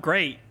 I'm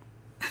great.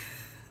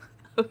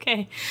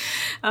 Okay.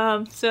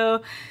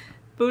 So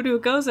Voodoo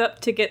goes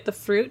up to get the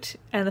fruit,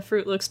 and the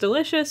fruit looks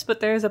delicious, but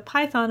there's a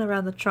python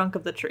around the trunk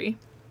of the tree.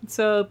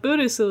 So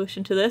Voodoo's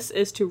solution to this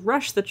is to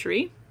rush the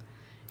tree,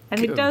 and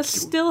he does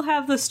still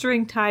have the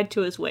string tied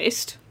to his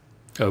waist,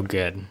 Oh,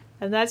 good.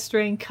 and that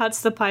string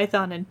cuts the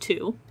python in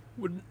two.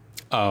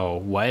 Oh,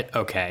 what?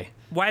 Okay.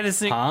 Why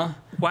doesn't it? Huh?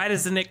 Why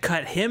doesn't it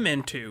cut him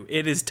in two?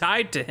 It is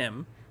tied to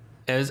him.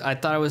 I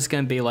thought it was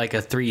going to be like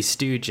a Three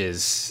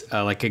Stooges,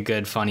 like a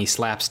good, funny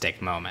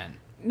slapstick moment.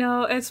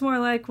 No, it's more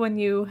like when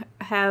you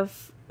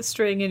have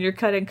string and you're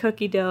cutting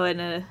cookie dough in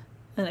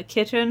a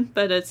kitchen,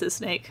 but it's a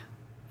snake,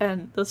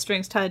 and the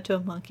string's tied to a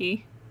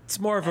monkey. It's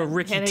more of a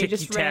Ricky And he Tikki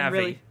just ran Tavi.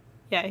 really,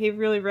 yeah, he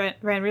really ran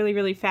really,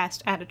 really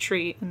fast at a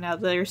tree, and now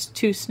there's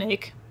two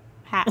snake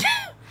hats.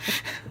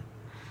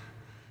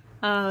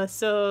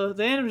 So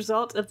the end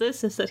result of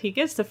this is that he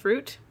gets the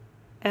fruit,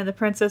 And the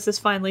princess is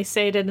finally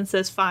sated and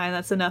says, fine,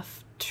 that's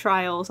enough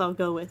trials, I'll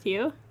go with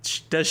you.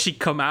 Does she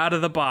come out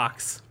of the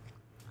box?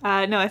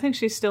 No, I think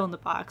she's still in the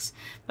box.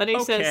 But he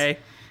says,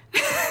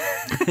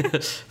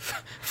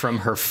 From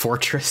her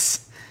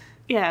fortress.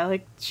 yeah,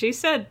 like, she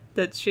said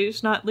that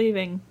she's not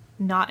leaving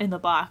not in the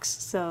box,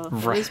 so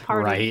that is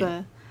part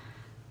of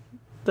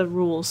the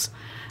rules.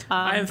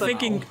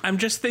 I'm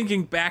just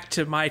thinking back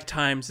to my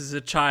times as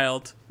a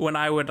child when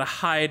I would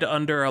hide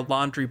under a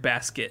laundry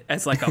basket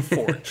as like a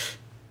fort.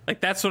 Like,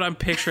 that's what I'm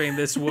picturing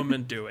this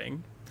woman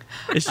doing.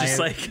 It's just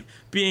like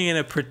being in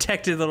a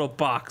protected little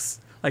box,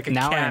 like a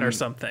cat or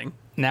something.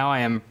 Now I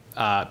am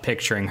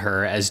picturing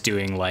her as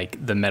doing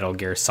like the Metal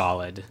Gear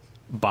Solid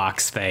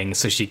box thing,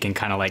 so she can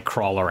kind of like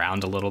crawl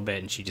around a little bit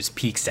and she just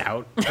peeks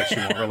out, but she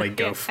won't really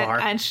go far.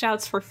 And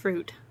shouts for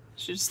fruit.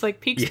 She just like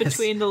peeks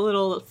between the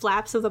little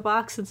flaps of the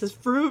box and says,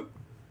 fruit.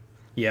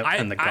 Yep,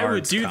 and the guards I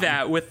would do come.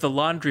 that with the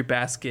laundry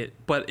basket,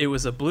 but it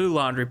was a blue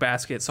laundry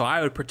basket, so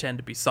I would pretend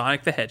to be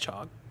Sonic the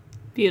Hedgehog.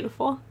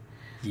 Beautiful.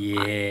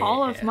 Yeah.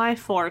 All of my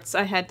forts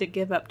I had to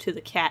give up to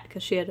the cat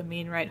because she had a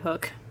mean right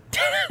hook.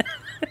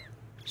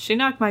 She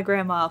knocked my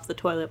grandma off the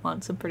toilet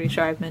once, I'm pretty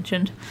sure I've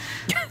mentioned.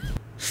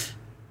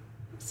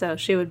 So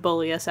she would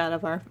bully us out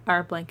of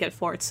our blanket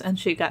forts, and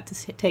she got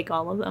to take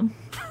all of them.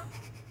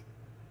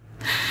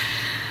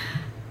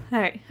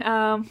 Alright,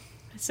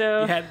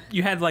 so...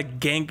 You had like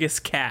Genghis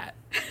Cat.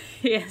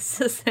 Yes,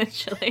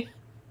 essentially.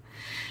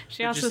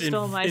 She also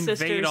stole my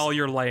sister's... Invade all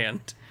your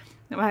land.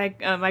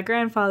 My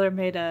grandfather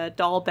made a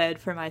doll bed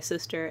for my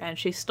sister, and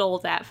she stole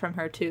that from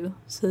her too,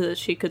 so that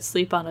she could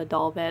sleep on a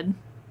doll bed.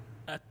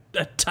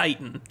 A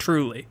titan,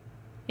 truly.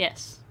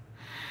 Yes.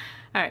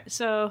 Alright,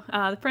 so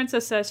the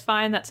princess says,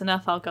 fine, that's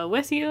enough, I'll go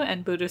with you,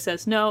 and Buddha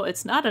says, no,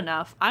 it's not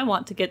enough. I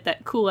want to get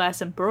that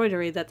cool-ass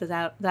embroidery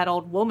that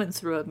old woman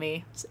threw at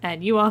me,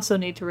 and you also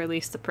need to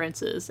release the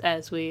princes,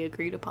 as we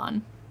agreed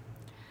upon.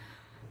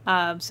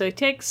 So he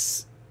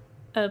takes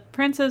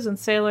princes and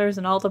sailors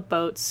and all the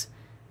boats.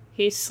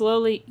 He's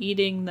slowly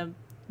eating the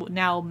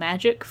now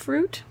magic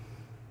fruit.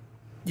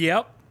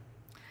 Yep.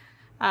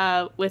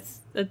 With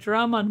a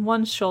drum on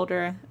one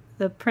shoulder,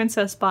 the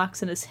princess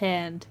box in his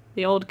hand,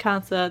 the old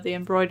kantha, the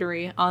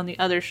embroidery, on the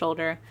other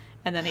shoulder,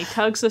 and then he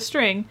tugs the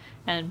string,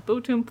 and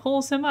Butum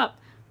pulls him up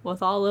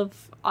with all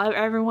of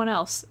everyone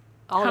else.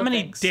 How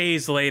many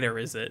days later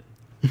is it?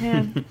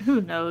 Man,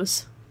 who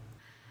knows?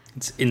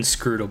 It's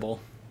inscrutable.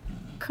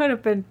 Could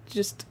have been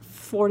just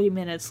 40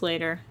 minutes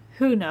later.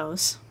 Who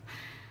knows?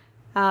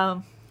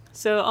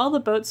 So all the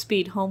boats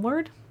speed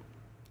homeward.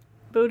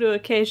 Budu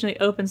occasionally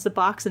opens the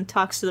box and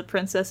talks to the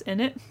princess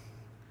in it.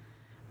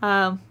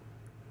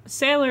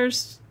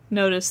 Sailors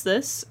notice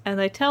this, and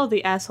they tell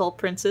the asshole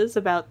princes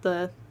about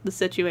the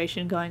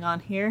situation going on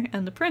here,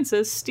 and the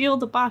princes steal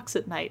the box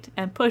at night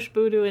and push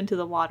Budu into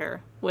the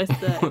water with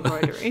the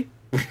embroidery.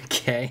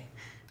 Okay.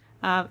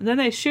 Then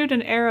they shoot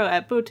an arrow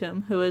at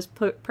Butum, who is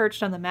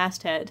perched on the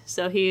masthead,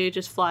 so he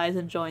just flies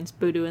and joins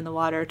Budu in the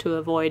water to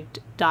avoid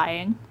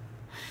dying.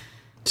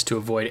 Just to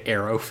avoid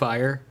arrow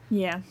fire?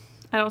 Yeah.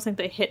 I don't think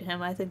they hit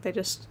him. I think they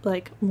just,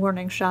 like,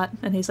 warning shot,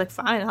 and he's like,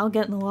 fine, I'll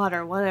get in the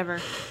water, whatever.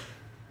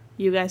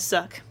 You guys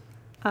suck.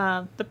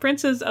 The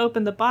princes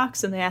open the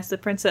box, and they ask the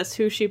princess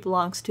who she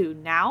belongs to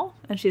now,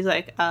 and she's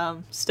like,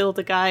 still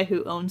the guy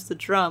who owns the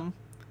drum.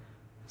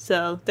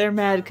 So they're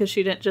mad because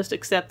she didn't just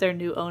accept their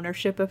new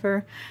ownership of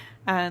her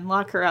and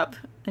lock her up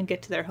and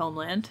get to their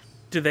homeland.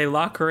 Do they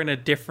lock her in a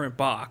different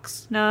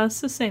box? No,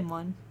 it's the same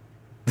one.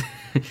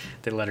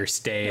 They let her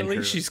stay. At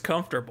least she's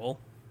comfortable.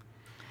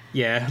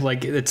 Yeah,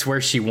 like, it's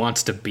where she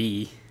wants to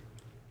be.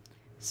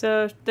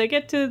 So they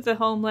get to the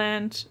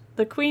homeland.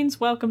 The queens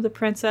welcome the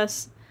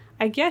princess.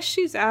 I guess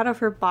she's out of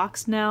her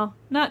box now.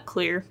 Not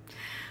clear.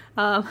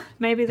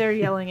 Maybe they're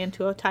yelling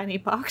into a tiny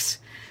box.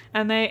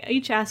 And they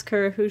each ask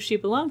her who she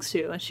belongs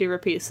to, and she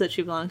repeats that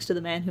she belongs to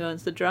the man who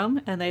owns the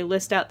drum, and they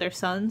list out their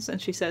sons, and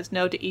she says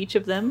no to each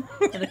of them,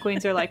 and the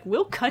queens are like,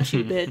 we'll cut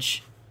you,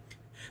 bitch.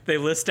 They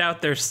list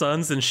out their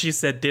sons, and she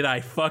said, did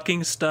I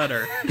fucking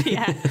stutter?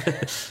 Yeah.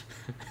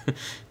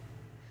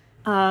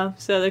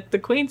 So the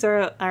queens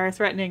are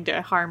threatening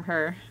to harm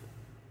her,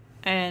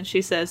 and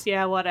she says,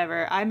 yeah,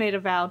 whatever, I made a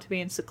vow to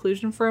be in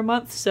seclusion for a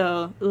month,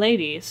 so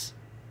ladies,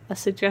 a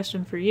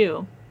suggestion for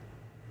you,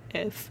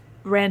 if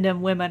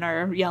random women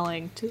are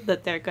yelling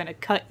that they're going to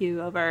cut you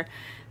over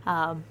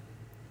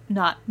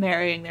not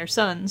marrying their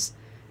sons,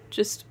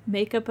 just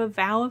make up a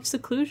vow of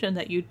seclusion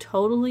that you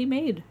totally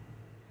made.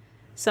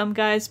 Some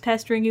guy's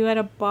pestering you at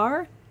a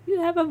bar,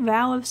 you have a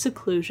vow of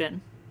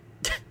seclusion.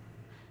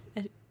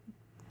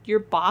 Your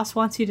boss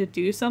wants you to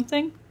do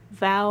something,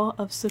 vow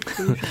of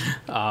seclusion.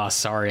 Oh,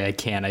 sorry, I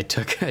can't. I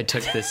took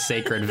this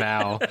sacred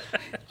vow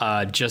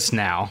just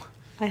now.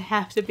 I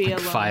have to be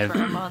alone for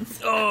a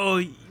month.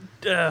 Oh,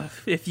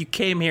 if you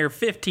came here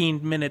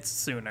 15 minutes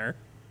sooner.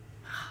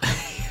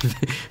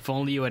 If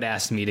only you had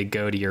asked me to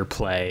go to your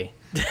play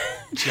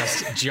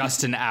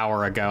just an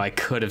hour ago, I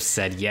could have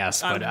said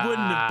yes, but I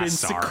wouldn't have been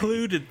sorry.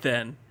 secluded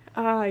then.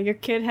 Your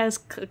kid has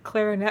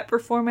clarinet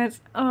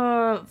performance.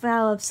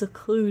 Vow of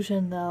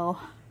seclusion, though.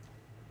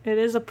 It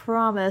is a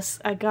promise.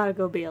 I gotta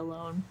go be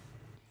alone.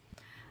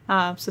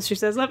 So she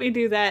says, let me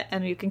do that,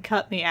 and you can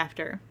cut me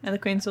after. And the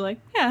queens are like,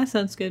 yeah, that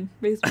sounds good.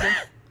 Reasonable.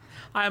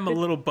 I'm a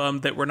little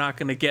bummed that we're not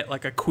going to get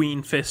like a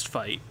queen fist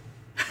fight.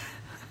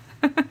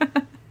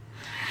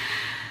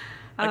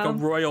 Like a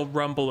royal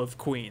rumble of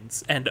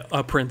queens and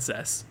a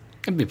princess.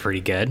 It'd be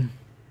pretty good.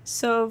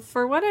 So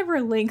for whatever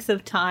length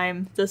of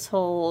time this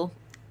whole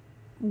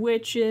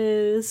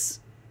witches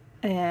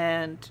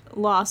and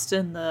lost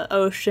in the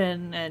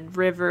ocean and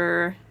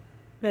river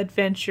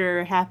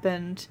adventure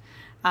happened,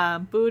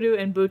 Budu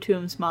and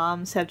Butum's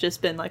moms have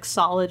just been like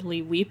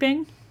solidly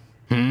weeping.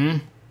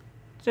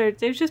 So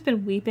they've just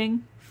been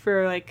weeping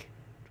for like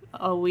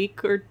a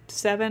week or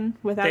 7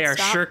 without They are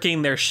stop.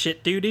 shirking their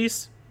shit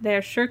duties. They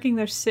are shirking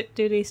their sit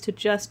duties to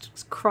just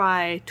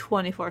cry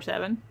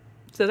 24/7.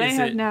 So they Is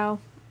have it- now.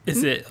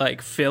 Is it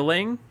like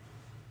filling?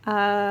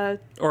 Or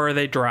are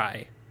they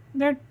dry?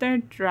 They're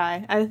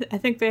dry. I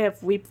think they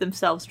have weeped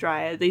themselves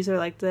dry. These are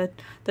like the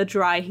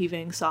dry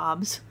heaving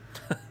sobs.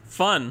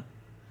 Fun.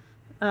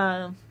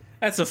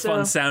 That's a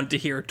fun so- sound to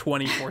hear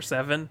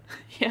 24/7.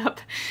 Yep.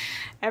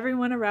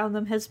 Everyone around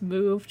them has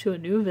moved to a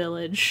new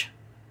village.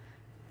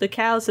 The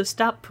cows have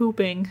stopped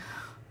pooping,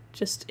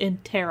 just in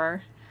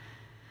terror.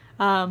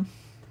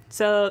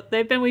 So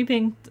they've been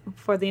weeping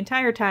for the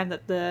entire time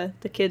that the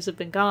kids have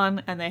been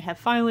gone, and they have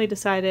finally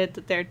decided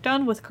that they're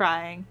done with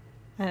crying,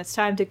 and it's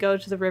time to go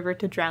to the river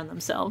to drown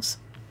themselves.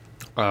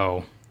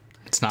 Oh,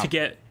 it's not to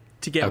get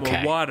Okay.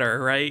 more water,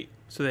 right?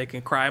 So they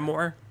can cry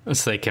more.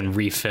 so they can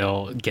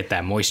refill, get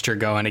that moisture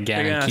going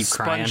again, They're and gonna keep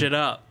crying. sponge it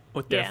up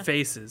with their Yeah.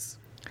 faces.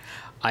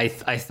 I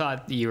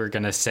thought you were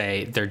gonna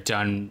say they're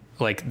done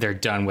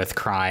with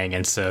crying,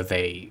 and so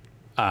they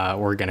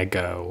were gonna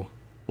go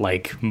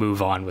like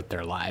move on with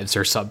their lives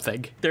or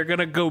something. They're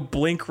gonna go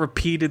blink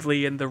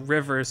repeatedly in the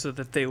river so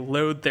that they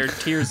load their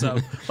tears up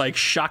like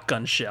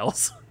shotgun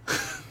shells.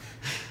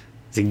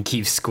 They can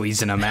keep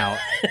squeezing them out.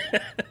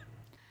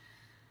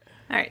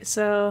 All right,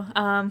 so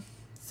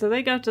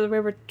they go to the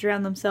river to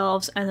drown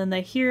themselves, and then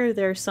they hear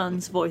their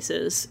sons'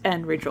 voices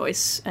and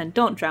rejoice and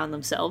don't drown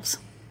themselves.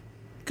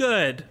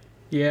 Good.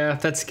 Yeah,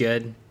 that's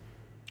good.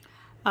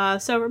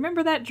 So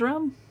remember that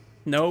drum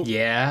Nope.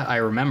 Yeah, I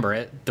remember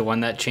it. The one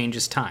that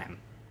changes time.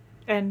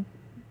 and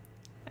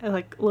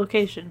like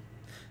location.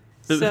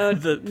 The- So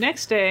the-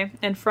 next day,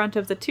 in front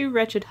of the 2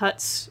 wretched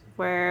huts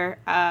where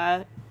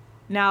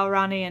Nao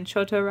Rani and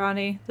Choto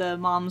Rani, the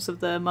moms of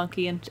the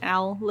monkey and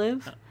owl,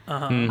 live,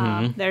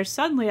 there's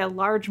suddenly a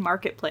large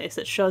marketplace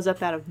that shows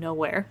up out of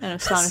nowhere and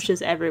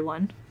astonishes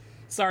everyone.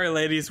 Sorry,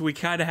 ladies, we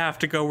kind of have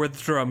to go where the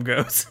drum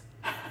goes.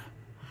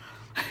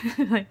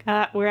 Like,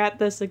 we're at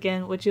this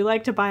again. Would you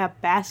like to buy a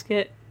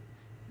basket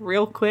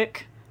real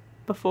quick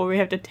before we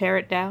have to tear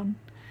it down?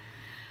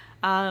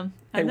 Hey, And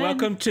then-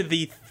 welcome to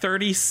the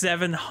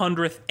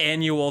 3700th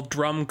annual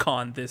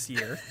DrumCon this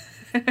year.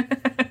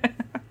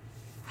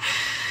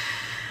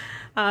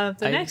 The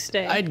next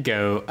day. I'd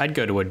go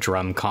to a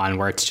drum con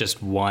where it's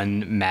just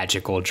one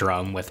magical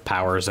drum with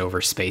powers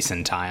over space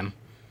and time.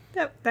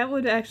 That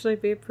would actually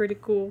be a pretty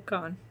cool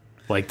con.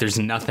 Like there's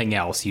nothing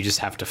else. You just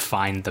have to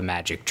find the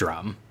magic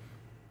drum.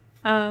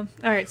 All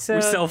right, so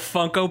We sell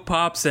Funko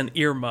Pops and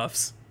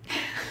earmuffs.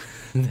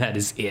 That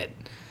is it.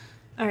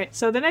 all right,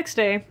 so the next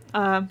day,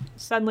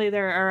 suddenly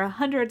there are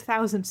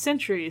 100,000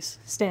 sentries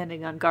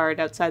standing on guard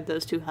outside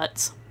those 2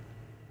 huts.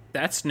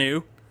 That's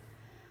new.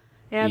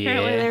 Yeah,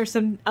 apparently Yeah. there's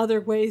some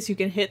other ways you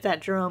can hit that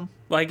drum.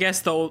 Well, I guess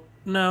there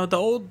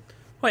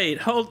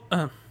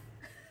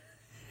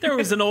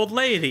was an old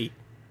lady.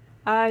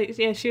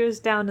 Yeah, she was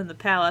down in the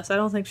palace. I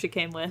don't think she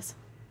came with.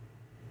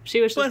 She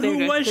was just But there who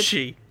to- was to-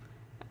 she?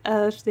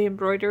 The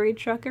embroidery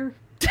trucker.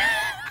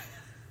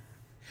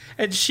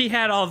 And she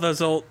had all those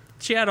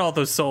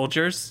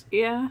soldiers.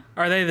 Yeah,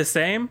 Are they the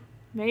same?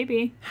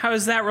 maybe. How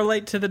does that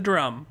relate to the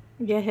drum?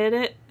 You hit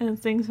it and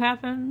things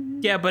happen.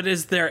 Yeah, but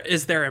is there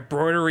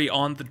embroidery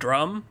on the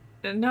drum?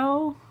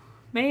 No,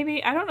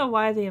 maybe. I don't know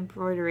why the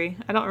embroidery.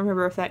 I don't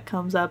remember if that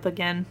comes up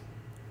again.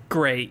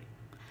 Great.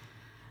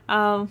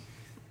 So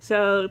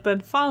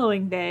the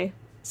following day,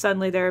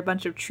 suddenly there are a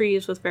bunch of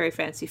trees with very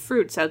fancy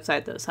fruits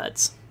outside those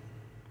huts.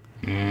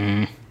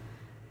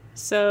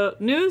 So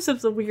news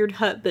of the weird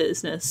hut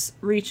business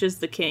reaches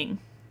the king.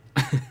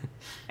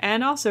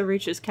 And also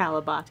reaches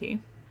Kalabati.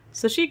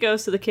 So she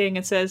goes to the king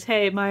and says,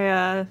 "Hey,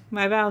 my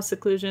vow of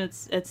seclusion,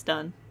 it's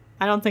done.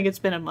 I don't think it's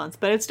been a month,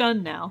 but it's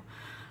done now.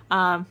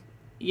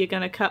 You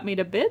gonna cut me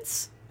to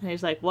bits?" And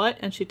he's like, "What?"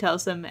 And she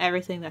tells them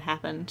everything that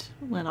happened,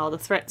 and all the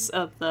threats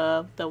of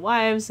the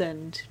wives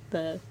and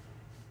the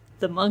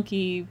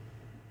monkey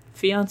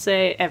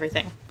fiance,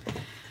 everything.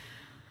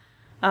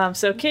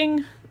 So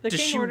king, the Does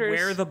king she orders.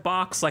 wear the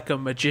box like a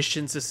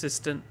magician's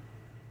assistant?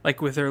 Like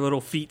with her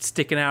little feet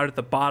sticking out at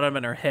the bottom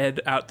and her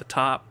head out the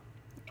top?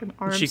 an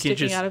arm she can sticking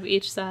just- out of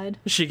each side.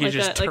 She can Like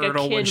just a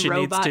turtle when kid she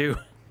robot. needs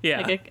to.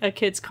 Yeah, Like a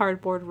kid's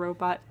cardboard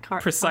robot.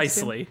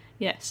 precisely. Costume.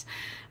 Yes.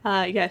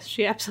 Yes,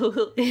 she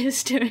absolutely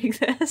is doing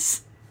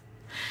this.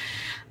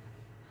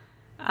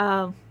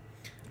 All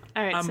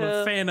right, I'm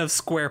so a fan of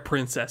Square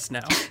Princess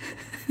now.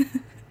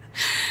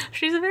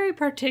 she's a very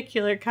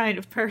particular kind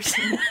of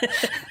person.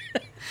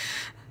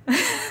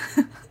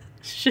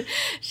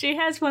 She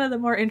has one of the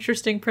more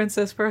interesting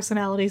princess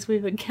personalities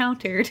we've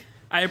encountered.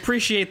 I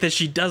appreciate that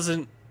she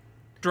doesn't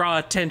draw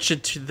attention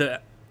to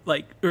the,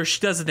 or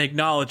she doesn't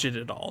acknowledge it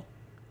at all.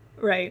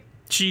 Right.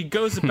 She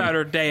goes about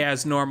her day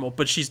as normal,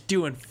 but she's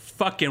doing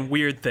fucking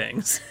weird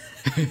things.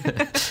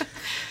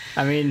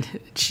 I mean,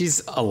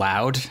 she's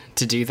allowed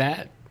to do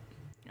that,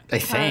 I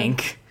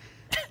think.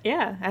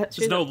 Yeah.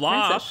 There's no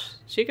law. Princess.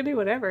 She can do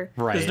whatever.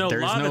 Right. There's no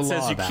law that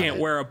says you can't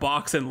it. wear a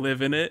box and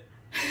live in it.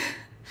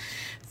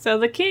 So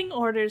the king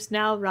orders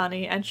Nal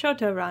Rani and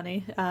Chota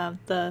Rani,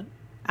 the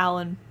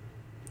Alan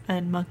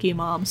and monkey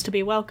moms, to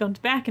be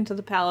welcomed back into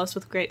the palace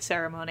with great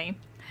ceremony.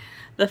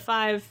 The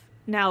 5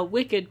 now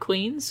wicked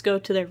queens go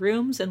to their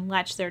rooms and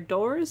latch their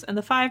doors, and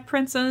the 5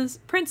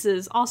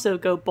 princes also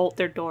go bolt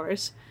their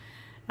doors,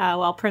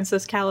 while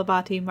Princess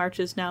Kalabati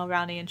marches Nal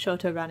Rani and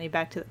Chota Rani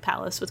back to the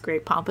palace with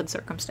great pomp and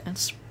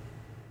circumstance.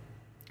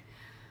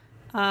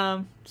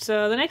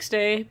 So the next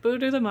day,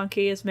 Budu the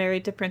monkey is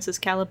married to Princess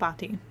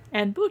Kalabati,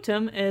 and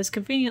Butum is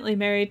conveniently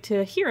married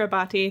to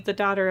Hirabati, the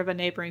daughter of a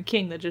neighboring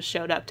king that just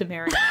showed up to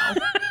marry Nal.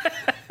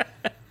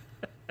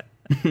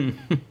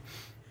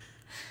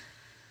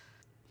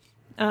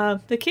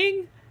 The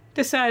king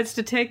decides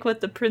to take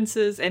what the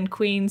princes and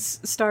queens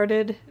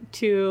started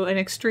to an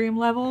extreme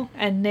level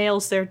and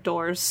nails their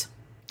doors.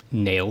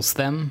 Nails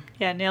them?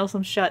 Yeah, nails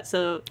them shut.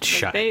 So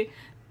Shut.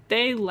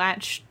 They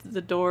latched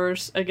the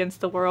doors against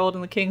the world,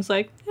 and the king's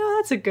like, yeah,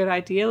 that's a good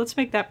idea. Let's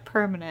make that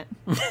permanent.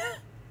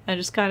 And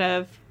just kind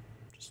of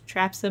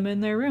traps them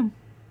in their room.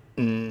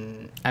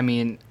 I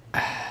mean,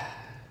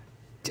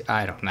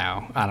 I don't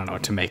know. I don't know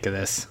what to make of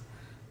this.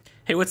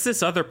 Hey, what's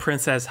this other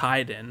princess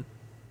hide in?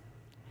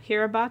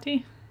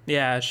 Hirabati?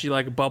 Yeah, is she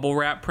like a bubble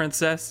wrap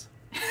princess?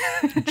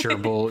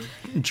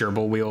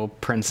 Gerbil wheel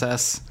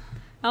princess.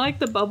 I like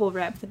the bubble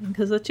wrap thing,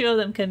 because the two of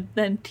them can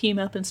then team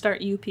up and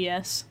start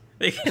UPS.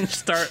 They can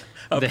start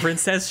a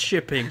princess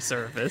shipping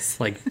service.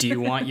 Like, do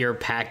you want your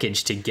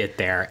package to get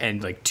there?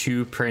 And like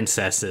 2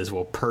 princesses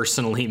will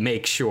personally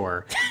make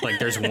sure, like,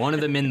 there's one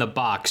of them in the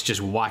box just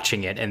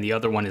watching it, and the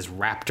other one is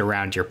wrapped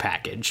around your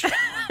package,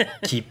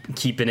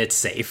 keeping it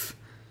safe.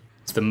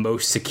 It's the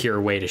most secure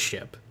way to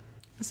ship.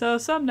 So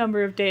some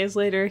number of days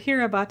later,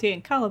 Hirabati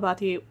and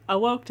Kalabati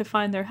awoke to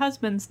find their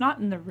husbands not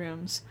in their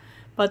rooms,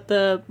 but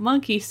the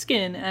monkey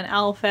skin and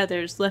owl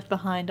feathers left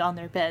behind on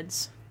their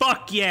beds.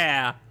 Fuck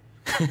yeah!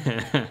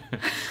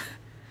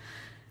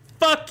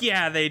 Fuck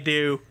yeah, they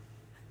do.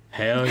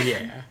 Hell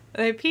yeah.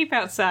 They peep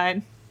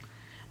outside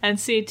and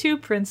see 2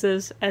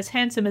 princes as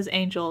handsome as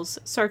angels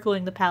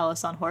circling the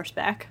palace on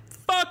horseback.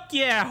 Fuck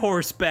yeah,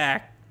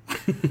 horseback.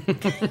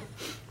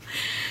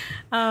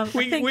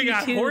 We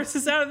got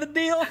horses out of the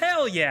deal?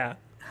 Hell yeah.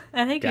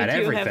 I think Got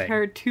you two have everything.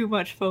 heard too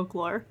much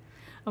folklore.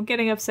 I'm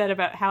getting upset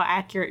about how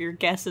accurate your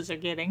guesses are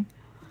getting.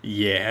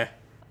 Yeah.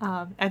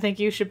 I think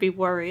you should be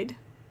worried.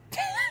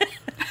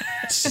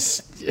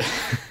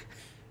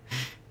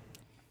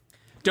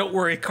 Don't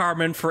worry,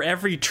 Carmen. For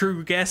every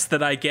true guess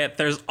that I get,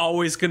 there's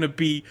always going to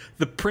be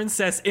the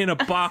princess in a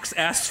box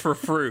asks for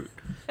fruit.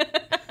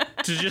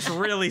 To just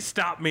really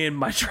stop me in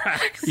my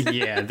tracks.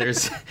 Yeah, there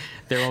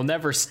will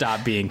never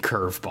stop being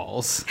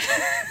curveballs.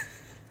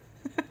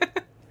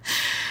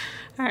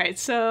 Alright,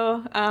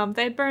 so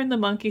they burn the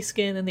monkey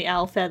skin and the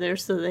owl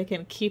feathers so they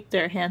can keep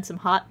their handsome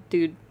hot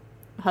dude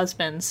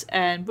husbands.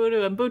 And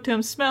Budu and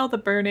Butum smell the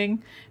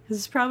burning, because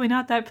it's probably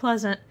not that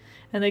pleasant,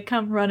 and they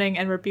come running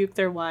and rebuke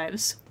their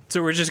wives.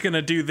 So we're just going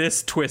to do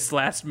this twist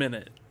last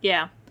minute.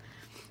 Yeah.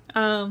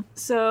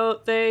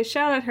 So they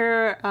shout at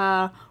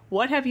her,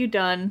 what have you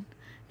done?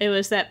 It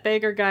was that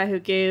beggar guy who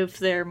gave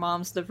their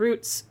moms the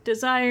roots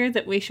desire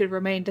that we should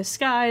remain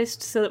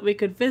disguised so that we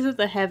could visit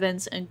the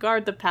heavens and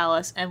guard the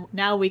palace, and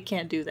now we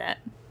can't do that.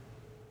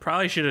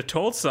 Probably should have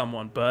told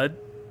someone, bud.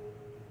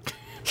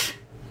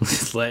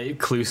 Let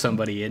clue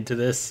somebody into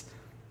this.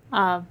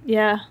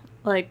 Yeah,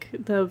 like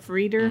the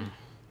reader.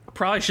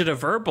 Probably should have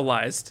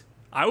verbalized.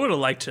 I would have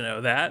liked to know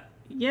that.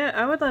 Yeah,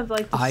 I would have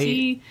liked to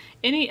see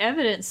any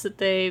evidence that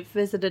they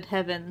visited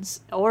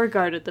heavens or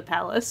guarded the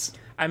palace.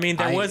 I mean,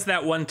 there was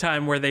that one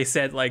time where they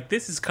said, like,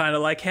 this is kind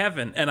of like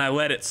heaven, and I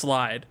let it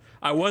slide.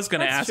 I was going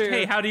to That's ask, true.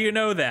 hey, how do you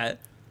know that?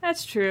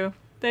 That's true.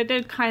 They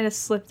did kind of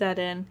slip that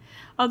in.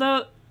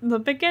 Although, the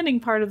beginning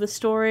part of the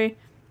story,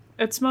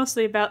 it's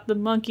mostly about the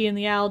monkey and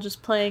the owl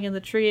just playing in the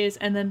trees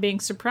and then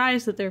being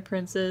surprised that they're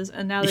princes,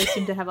 and now they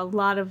seem to have a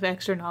lot of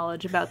extra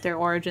knowledge about their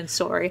origin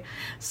story.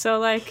 So,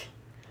 like,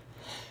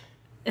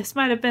 this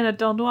might have been a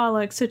Don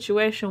Juan-like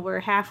situation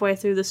where halfway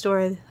through the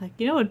story, like,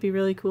 you know what would be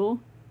really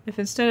cool? If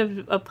instead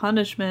of a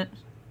punishment,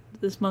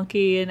 this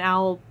monkey and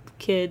owl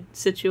kid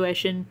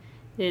situation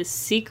is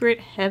secret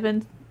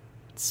heaven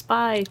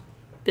spy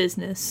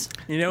business.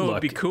 You know what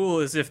would be Look. cool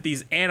is if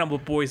these animal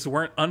boys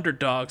weren't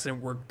underdogs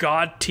and were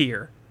god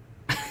tier.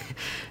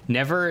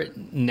 Never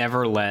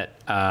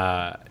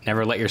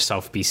let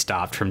yourself be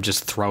stopped from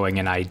just throwing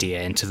an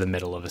idea into the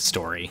middle of a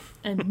story.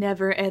 And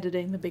never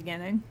editing the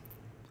beginning.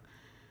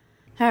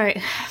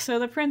 Alright, so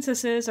the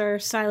princesses are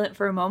silent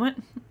for a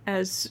moment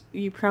as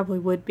you probably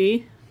would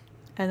be.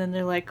 And then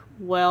they're like,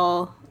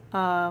 well,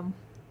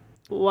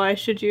 why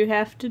should you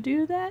have to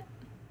do that?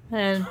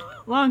 And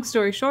long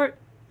story short,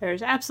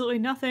 there's absolutely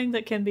nothing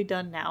that can be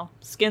done now.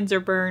 Skins are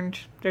burned.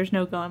 There's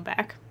no going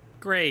back.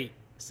 Great.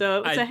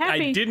 So it's a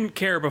happy... I didn't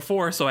care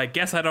before, so I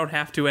guess I don't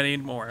have to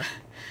anymore.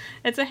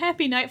 It's a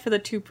happy night for the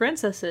two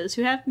princesses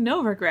who have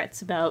no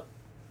regrets about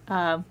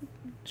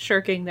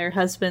shirking their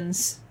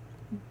husband's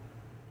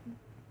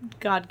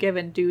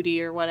God-given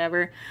duty or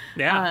whatever.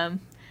 Yeah.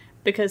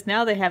 Because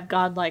now they have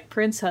godlike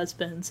prince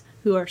husbands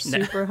who are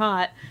super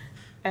hot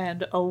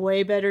and a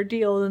way better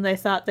deal than they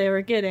thought they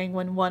were getting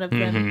when one of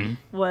them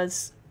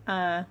was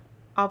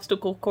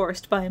obstacle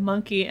coursed by a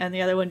monkey and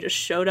the other one just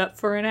showed up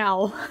for an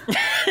owl.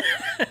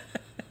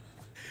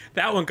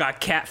 That one got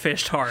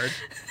catfished hard.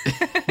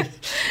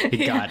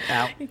 It got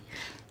out.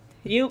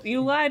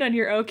 You lied on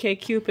your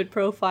OkCupid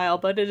profile,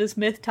 but it is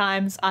myth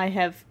times. I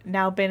have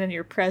now been in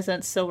your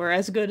presence, so we're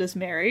as good as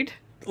married.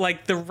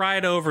 Like, the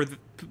ride over, the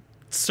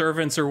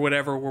servants or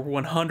whatever were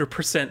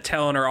 100%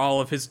 telling her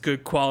all of his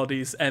good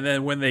qualities, and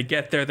then when they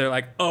get there, they're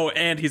like, oh,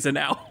 and he's an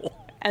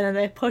owl. And then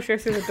they push her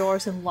through the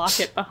doors and lock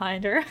it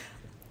behind her.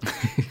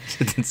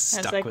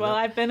 It's like, well,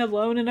 I've been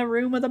alone in a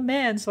room with a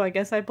man, so I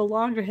guess I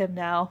belong to him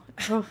now,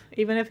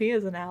 even if he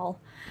is an owl.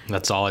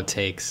 That's all it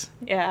takes.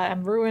 Yeah,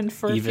 I'm ruined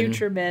for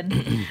future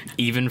men.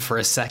 Even for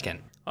a second.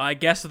 I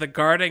guess the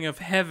guarding of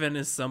heaven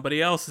is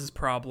somebody else's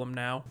problem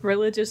now.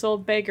 Religious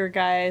old beggar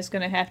guy is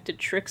gonna have to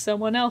trick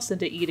someone else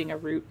into eating a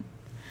root.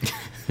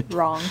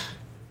 Wrong.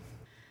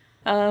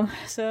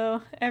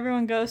 So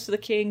everyone goes to the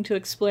king to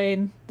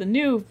explain the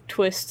new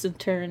twists and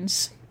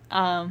turns.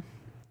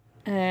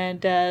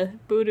 And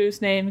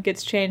Budu's name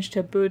gets changed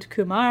to Bud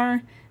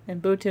Kumar,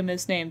 and Bhutam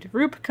is named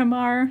Rup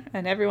Kumar,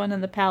 and everyone in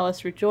the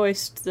palace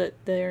rejoiced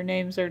that their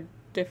names are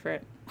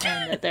different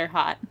and that they're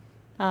hot.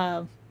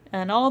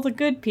 And all the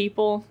good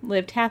people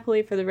lived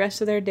happily for the rest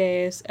of their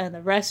days, and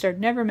the rest are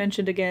never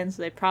mentioned again,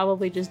 so they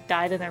probably just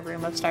died in their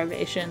room of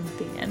starvation.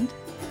 The end.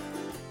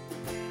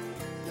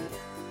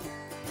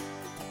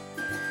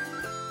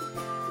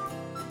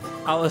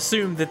 I'll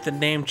assume that the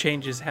name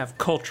changes have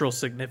cultural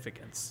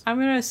significance. I'm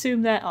going to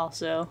assume that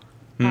also.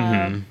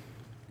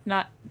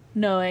 Not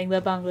knowing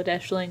the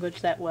Bangladesh language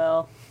that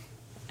well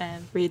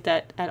and read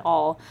that at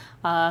all.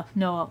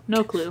 No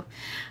clue.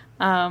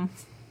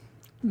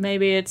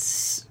 Maybe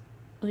it's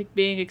like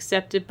being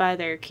accepted by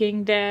their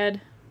king dad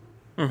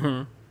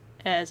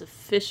as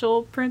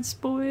official prince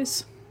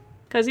boys.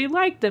 Because he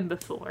liked them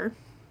before.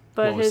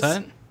 But What was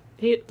that?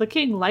 The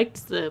king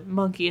liked the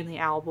monkey and the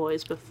owl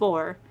boys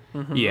before.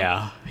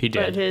 Yeah, he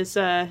did.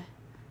 But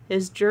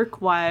his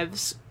jerk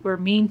wives were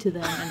mean to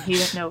them, and he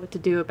didn't know what to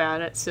do about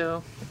it.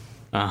 So,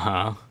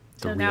 The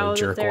so real now that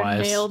jerk they're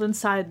wives. nailed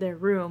inside their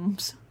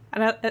rooms,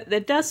 and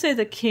it does say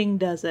the king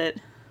does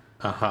it.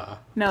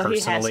 No,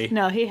 Personally.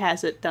 he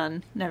has it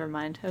done. Never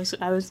mind.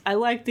 I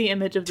like the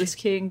image of this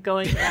king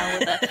going down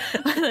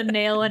with a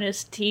nail in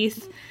his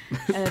teeth.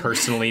 And,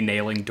 Personally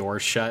nailing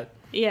doors shut.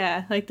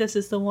 yeah, like this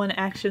is the one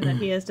action that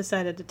he has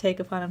decided to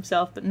take upon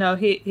himself. But no,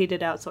 he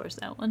did outsource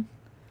that one.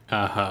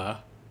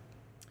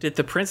 Did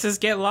the princes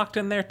get locked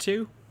in there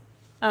too?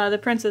 The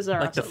princes are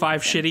Like also the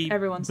five locked in. shitty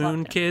Everyone's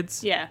moon locked in.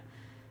 kids? Yeah.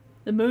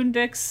 The Moon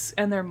Dicks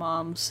and their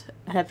moms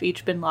have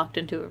each been locked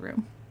into a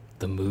room.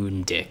 The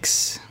Moon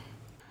Dicks.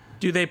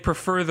 Do they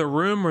prefer the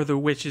room or the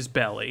witch's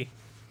belly?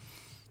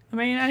 I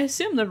mean, I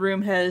assume the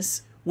room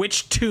has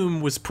Which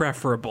tomb was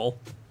preferable?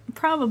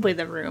 probably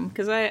the room,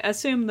 because I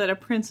assume that a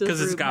prince's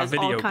 'Cause it's room got has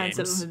all video kinds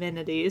games. of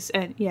amenities,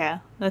 and yeah,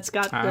 that's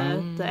got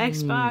the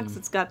Xbox,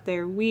 it's got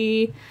their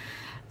Wii,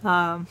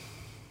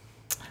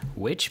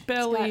 Witch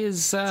Belly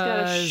it's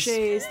got a is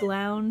chaise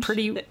lounge.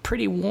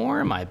 pretty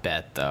warm, I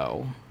bet,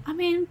 though. I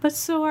mean, but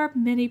so are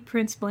mini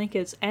prince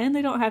blankets, and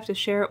they don't have to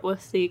share it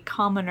with the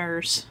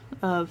commoners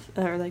or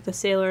like the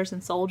sailors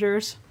and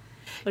soldiers,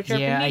 which are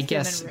Yeah, I beneath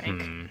guess. them in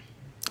rank.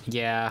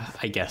 Yeah,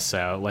 I guess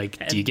so.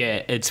 Like, do you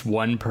get it's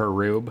one per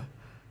roob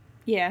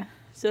Yeah,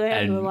 so they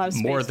have and a lot of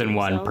space more to than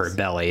one themselves. per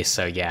belly?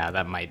 So yeah,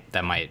 that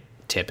might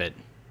tip it.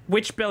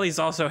 Witch bellies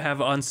also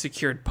have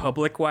unsecured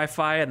public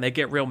Wi-Fi, and they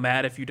get real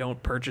mad if you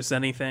don't purchase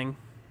anything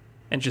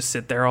and just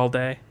sit there all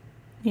day.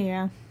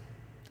 Yeah.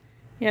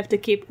 You have to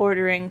keep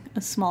ordering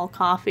a small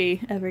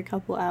coffee every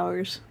couple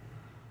hours.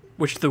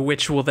 Which the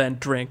witch will then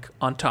drink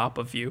on top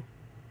of you.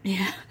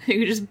 Yeah,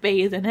 you just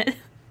bathe in it.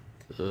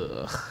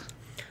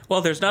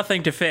 Well, there's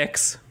nothing to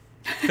fix.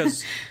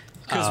 Because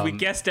we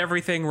guessed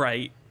everything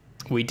right.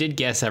 We did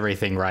guess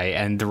everything right,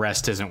 and the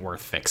rest isn't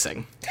worth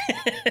fixing.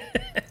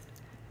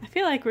 I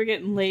feel like we're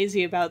getting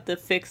lazy about the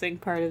fixing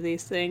part of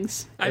these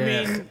things. I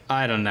mean,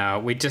 I don't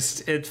know.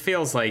 It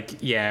feels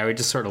like, yeah, we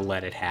just sort of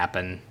let it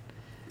happen.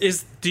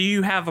 do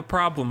you have a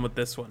problem with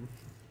this one?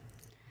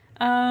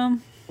 Well,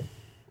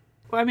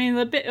 I mean,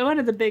 one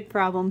of the big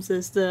problems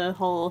is the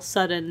whole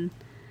sudden,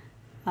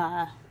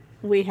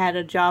 we had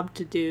a job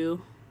to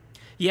do.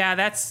 Yeah,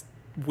 that's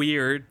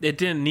weird. It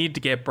didn't need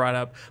to get brought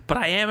up, but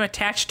I am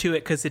attached to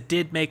it because it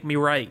did make me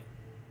right.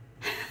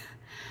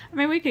 I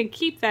mean, we can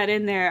keep that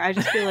in there. I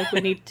just feel like we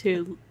need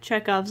to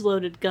Chekhov's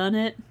loaded gun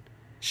it.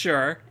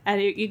 Sure.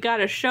 And you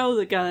gotta show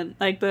the gun.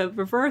 Like, the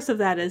reverse of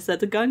that is that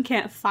the gun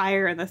can't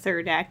fire in the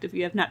third act if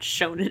you have not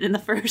shown it in the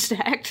first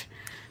act.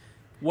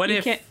 What You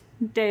if... can't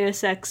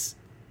Deus Ex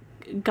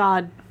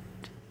God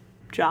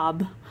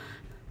job.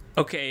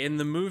 Okay, in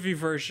the movie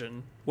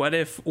version, what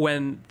if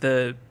when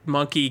the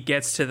monkey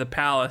gets to the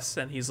palace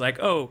and he's like,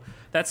 "Oh,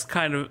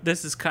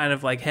 this is kind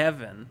of like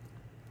heaven."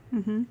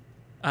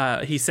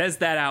 Mm-hmm. He says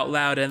that out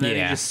loud, and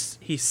then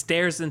he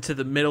stares into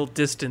the middle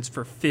distance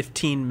for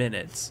 15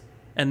 minutes,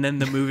 and then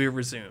the movie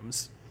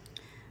resumes.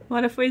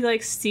 What if we,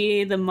 like,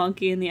 see the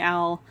monkey and the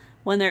owl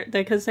when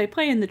because they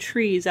play in the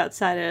trees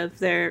outside of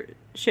their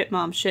shit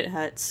mom shit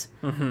huts.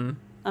 Mm-hmm.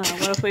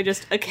 What if we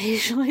just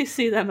occasionally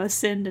see them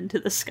ascend into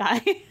the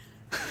sky?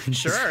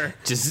 Sure.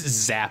 Just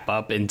zap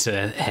up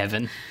into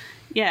heaven.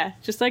 Yeah,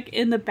 just like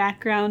in the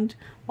background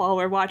while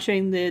we're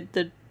watching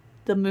the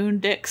moon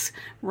dicks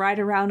ride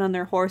around on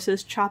their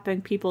horses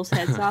chopping people's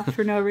heads off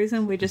for no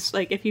reason. We just,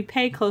 like, if you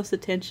pay close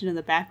attention in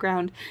the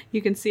background,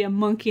 you can see a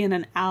monkey and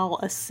an owl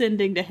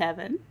ascending to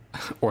heaven.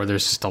 Or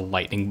there's just a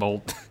lightning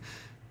bolt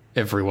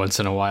every once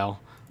in a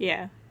while.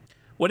 Yeah.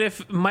 What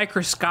if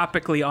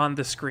microscopically on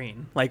the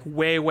screen, like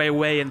way, way,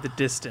 way in the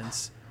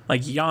distance,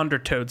 like Yonder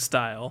Toad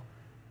style,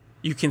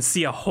 you can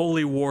see a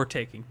holy war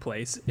taking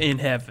place in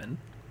heaven?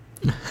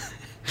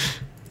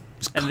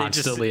 Just And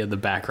constantly in the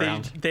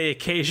background. They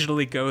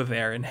occasionally go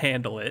there and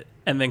handle it,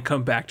 and then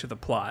come back to the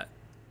plot.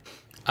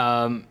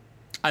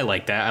 I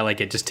like that. I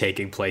like it just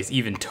taking place,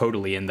 even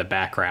totally in the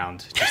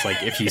background. Just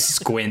like if you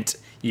squint,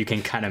 you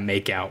can kind of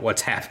make out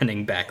what's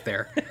happening back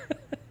there.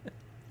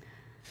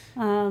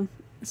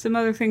 Some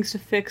other things to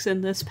fix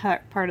in this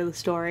part of the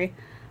story.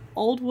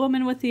 Old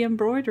woman with the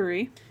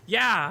embroidery.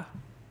 Yeah.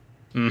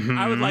 Mm-hmm.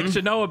 I would like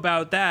to know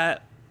about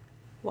that.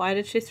 Why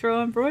did she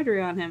throw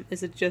embroidery on him?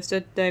 Is it just a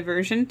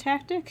diversion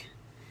tactic?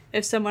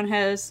 If someone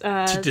has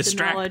To the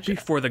distract knowledge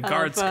before the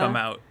guards of, come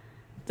out.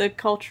 the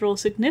cultural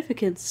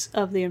significance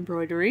of the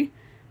embroidery,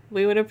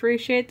 we would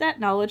appreciate that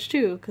knowledge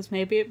too, because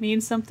maybe it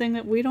means something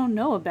that we don't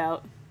know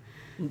about.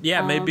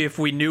 Yeah, maybe if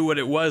we knew what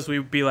it was, we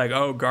would be like,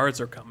 oh, guards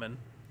are coming.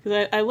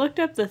 Because I looked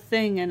up the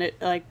thing and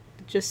it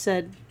just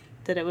said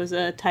that it was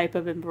a type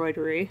of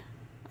embroidery.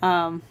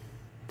 So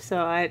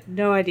I had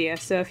no idea.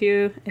 So if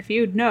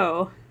you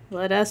know,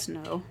 let us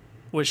know.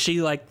 Was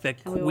she like the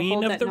And we will queen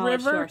hold of that the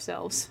knowledge to river?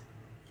 ourselves.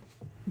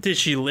 Did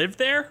she live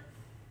there?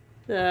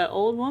 The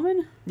old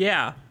woman?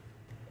 Yeah.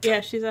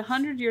 Yeah, she's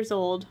 100 years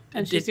old,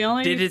 and she's the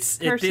only It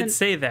person. did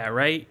say that,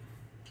 right?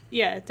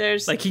 Yeah,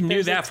 there's Like he knew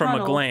there's that from a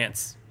tunnel.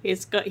 glance.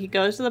 He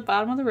goes to the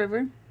bottom of the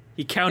river.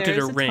 He counted There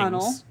her is a rings.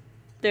 tunnel.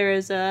 There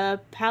is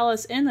a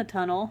palace in the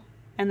tunnel,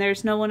 and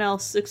there's no one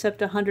else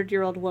except a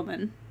 100-year-old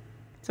woman.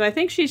 So I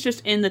think she's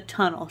just in the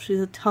tunnel. She's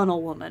a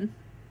tunnel woman.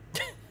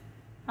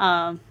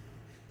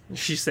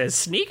 She says,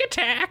 "Sneak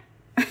attack."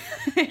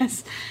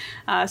 Yes.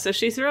 So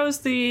she throws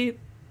the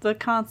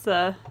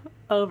kantha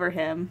over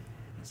him.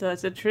 So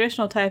it's a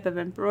traditional type of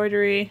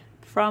embroidery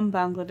from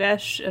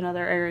Bangladesh and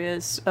other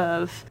areas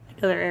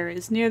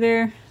near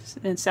there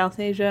in South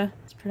Asia.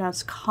 It's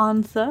pronounced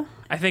kantha.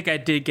 I think I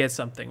did get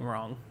something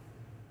wrong.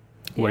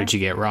 What did you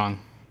get wrong?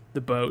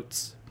 The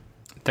boats.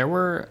 There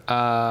were,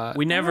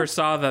 We never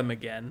saw them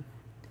again.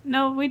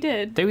 No, we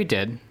did. we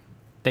did.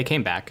 They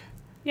came back.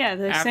 Yeah,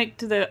 they sank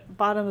to the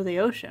bottom of the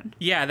ocean.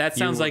 Yeah, that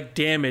sounds You- like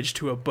damage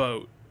to a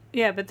boat.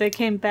 Yeah, but they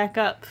came back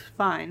up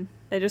fine.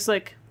 They just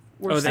were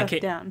they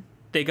sucked down.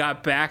 They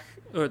got back,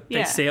 or they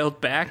Yeah.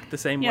 sailed back the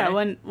same Yeah,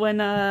 way. when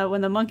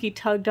the monkey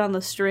tugged on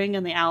the string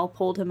and the owl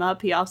pulled him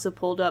up, he also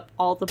pulled up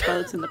all the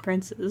boats and the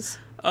princes.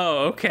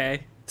 Oh,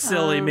 okay.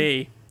 Silly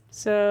me.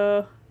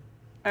 So,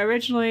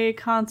 originally,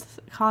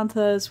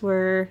 kanthas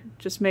were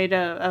just made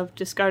of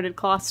discarded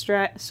cloth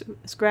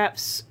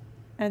scraps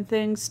and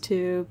things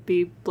to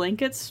be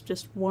blankets,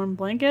 just warm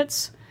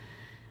blankets.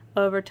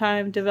 Over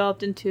time,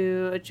 developed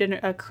into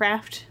a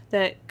craft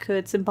that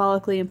could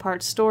symbolically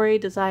impart story,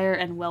 desire,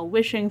 and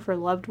well-wishing for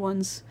loved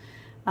ones.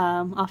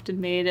 Often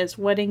made as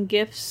wedding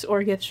gifts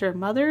or gifts for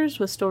mothers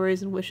with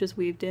stories and wishes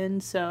weaved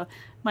in. So,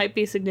 might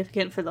be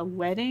significant for the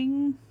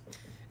wedding.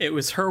 It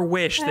was her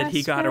wish that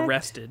he got Aspect.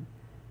 arrested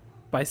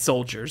by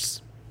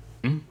soldiers.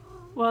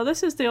 Well,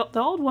 this is the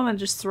old woman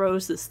just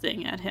throws this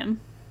thing at him.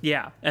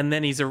 Yeah, and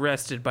then he's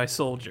arrested by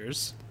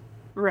soldiers.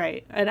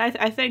 Right. And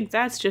I think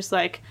that's just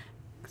like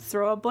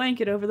throw a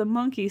blanket over the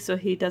monkey so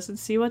he doesn't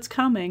see what's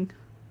coming.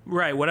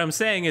 Right, what I'm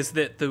saying is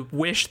that the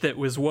wish that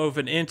was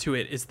woven into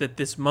it is that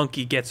this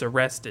monkey gets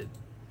arrested.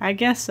 I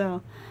guess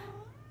so.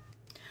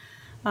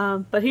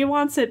 But he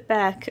wants it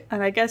back,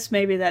 and I guess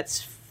maybe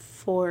that's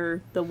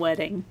for the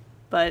wedding.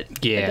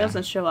 But Yeah. it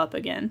doesn't show up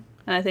again.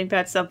 And I think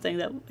that's something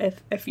that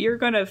if you're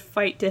going to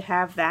fight to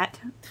have that,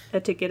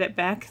 to get it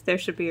back, there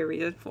should be a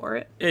reason for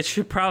it. It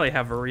should probably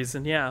have a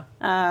reason, yeah.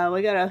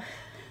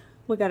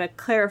 We gotta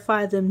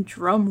clarify them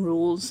drum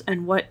rules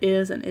and what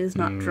is and is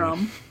not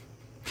drum.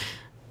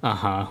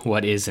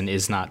 What is and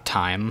is not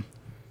time.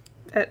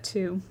 That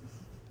too.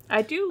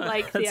 I do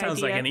like That the sounds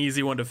idea. like an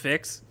easy one to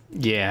fix.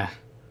 Yeah.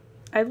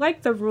 I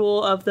like the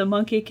rule of the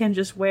monkey can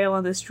just wail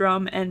on this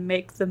drum and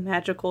make the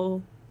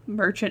magical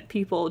merchant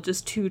people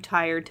just too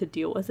tired to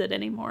deal with it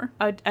anymore.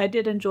 I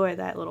did enjoy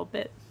that little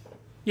bit.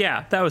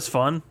 Yeah, that was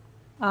fun.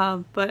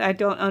 But I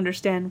don't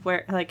understand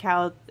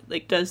how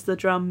does the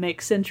drum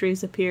make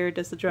sentries appear?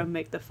 Does the drum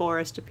make the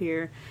forest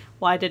appear?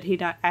 Why did he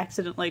not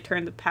accidentally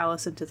turn the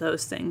palace into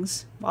those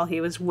things while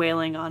he was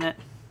wailing on it?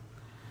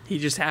 He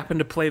just happened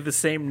to play the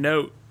same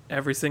note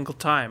every single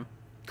time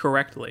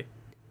correctly.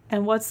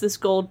 And what's this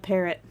gold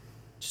parrot?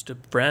 Just a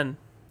friend.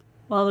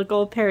 Well, the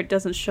gold parrot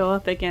doesn't show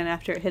up again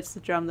after it hits the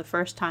drum the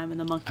first time and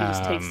the monkey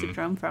just takes the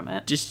drum from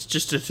it.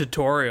 Just a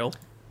tutorial.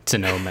 It's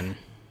an omen.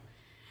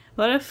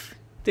 What if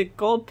the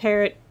gold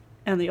parrot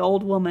and the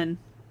old woman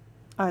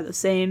are the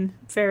same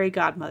fairy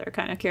godmother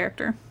kind of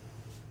character?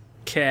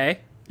 Okay.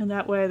 And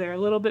that way they're a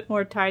little bit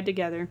more tied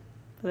together.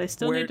 But they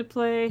still need to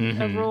play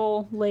a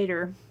role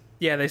later.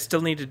 Yeah, they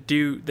still need to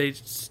do...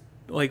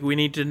 we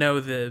need to know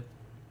the...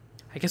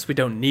 I guess we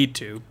don't need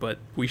to, but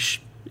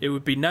it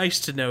would be nice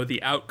to know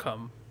the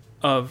outcome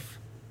of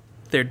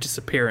their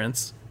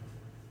disappearance.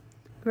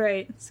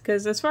 Right,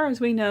 because as far as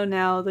we know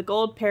now, the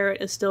gold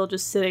parrot is still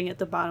just sitting at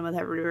the bottom of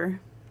that river.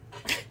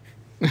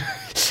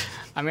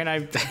 I mean,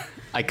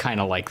 I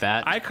kind of like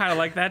that. I kind of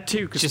like that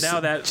too, because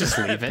now that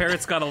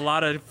parrot's got a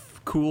lot of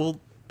cool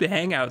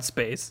hangout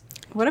space.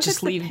 What if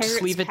just leave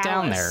it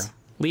down there.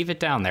 Leave it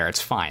down there.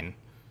 It's fine.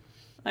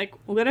 Like,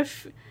 what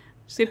if...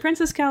 See,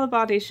 Princess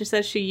Calibati, she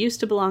says she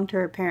used to belong to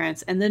her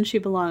parents, and then she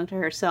belonged to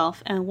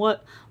herself. And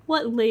what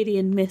lady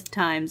in myth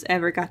times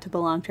ever got to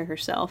belong to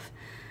herself?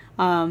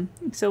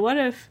 So what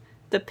if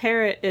the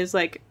parrot is,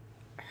 like,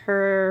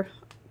 her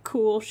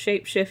cool,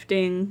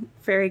 shape-shifting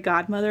fairy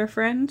godmother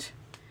friend?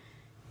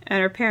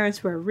 And her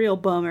parents were real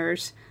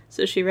bummers,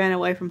 so she ran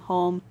away from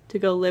home to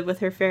go live with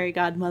her fairy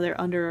godmother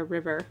under a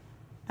river.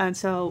 And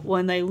so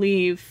when they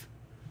leave...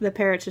 The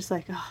parrot's just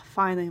like, oh,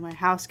 finally, my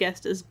house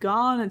guest is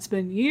gone. It's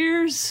been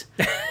years.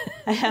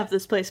 I have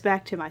this place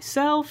back to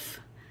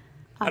myself.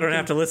 I don't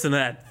have to listen to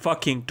that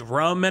fucking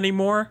drum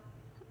anymore.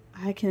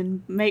 I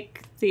can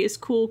make these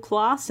cool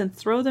cloths and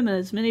throw them at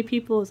as many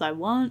people as I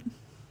want.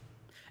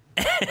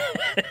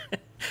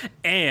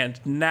 And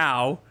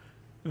now,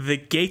 the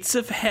gates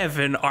of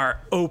heaven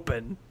are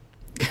open.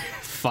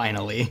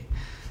 Finally.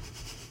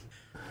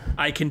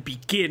 I can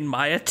begin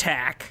my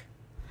attack.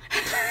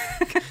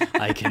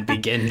 I can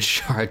begin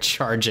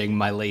charging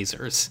my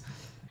lasers.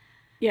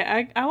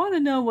 Yeah, I want to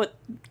know what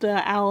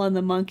the owl and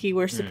the monkey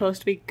were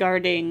supposed to be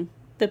guarding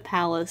the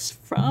palace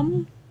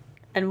from,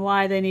 and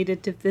why they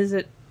needed to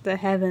visit the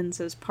heavens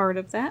as part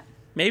of that.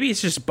 Maybe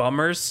it's just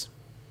bummers.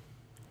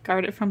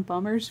 Guard it from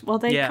bummers? Well,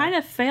 they kind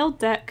of failed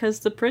that because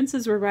the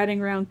princes were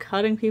riding around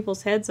cutting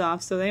people's heads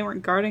off, so they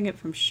weren't guarding it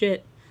from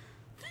shit.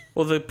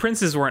 Well, the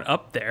princes weren't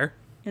up there.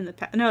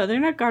 No, they're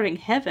not guarding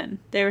heaven.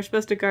 They were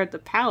supposed to guard the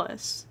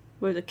palace,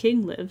 where the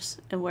king lives,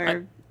 and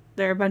where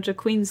there are a bunch of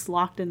queens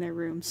locked in their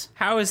rooms.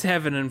 How is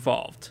heaven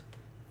involved?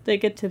 They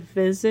get to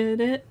visit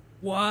it.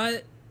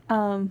 What?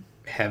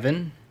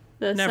 Heaven?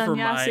 The Never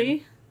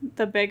sannyasi,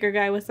 the beggar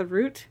guy with the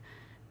root,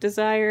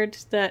 desired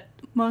that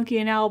Monkey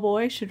and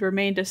Owlboy should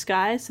remain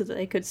disguised so that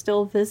they could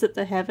still visit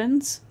the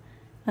heavens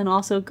and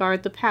also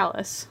guard the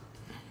palace.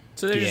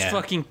 So they're just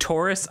fucking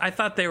tourists? I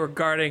thought they were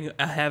guarding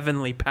a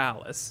heavenly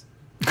palace.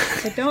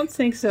 I don't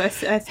think so. I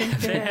think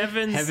the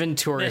heaven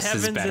tourist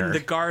is better. The heavens and the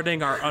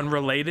guarding are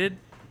unrelated.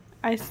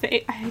 I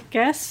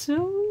guess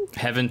so.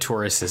 Heaven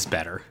tourist is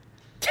better.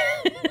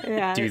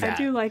 Yeah, do that.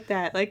 I do like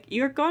that. Like,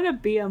 you're going to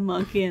be a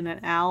monkey and an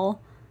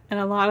owl, and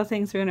a lot of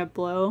things are going to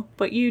blow,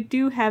 but you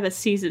do have a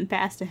season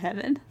pass to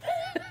heaven.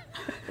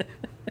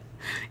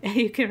 And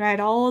you can ride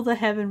all the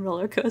heaven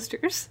roller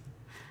coasters.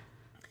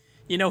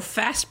 You know,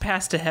 Fast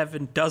Pass to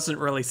Heaven doesn't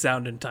really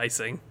sound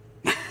enticing.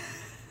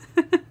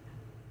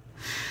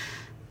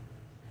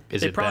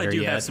 Is they it probably better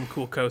do yet? have some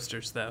cool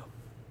coasters, though.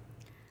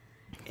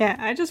 Yeah,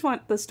 I just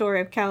want the story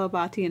of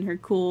Calibati and her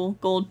cool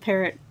gold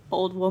parrot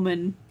old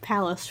woman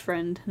palace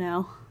friend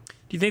now.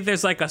 Do you think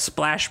there's like a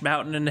splash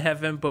mountain in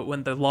heaven, but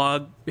when the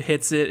log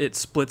hits it, it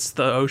splits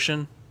the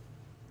ocean?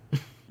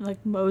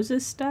 Like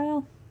Moses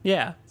style?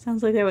 Yeah.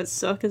 Sounds like that would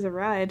suck as a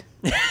ride.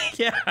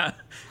 Yeah.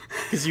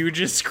 Because you would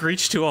just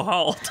screech to a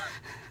halt.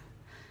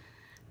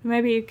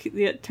 Maybe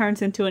it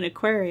turns into an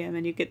aquarium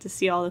and you get to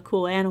see all the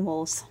cool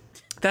animals.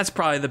 That's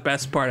probably the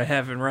best part of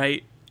heaven,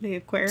 right? The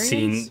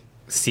aquariums?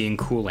 Seeing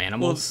cool Well,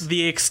 animals.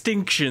 the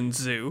Extinction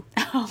Zoo.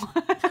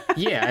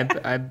 Yeah,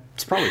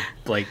 it's probably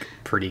like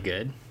pretty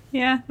good.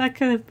 Yeah, that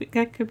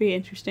could be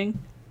interesting.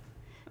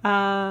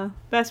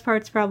 Best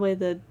part's probably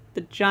the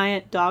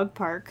giant dog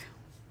park.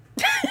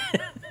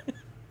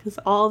 Because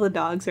all the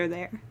dogs are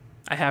there.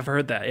 I have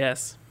heard that,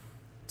 yes.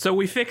 So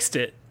we fixed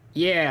it.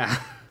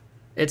 Yeah,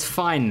 it's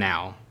fine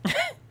now.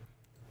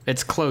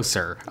 It's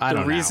closer. I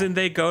don't know. The reason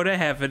they go to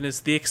heaven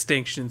is the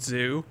Extinction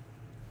Zoo.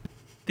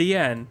 The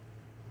end.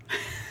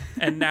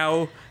 And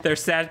now they're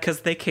sad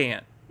because they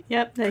can't.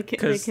 Yep, they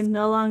can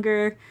no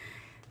longer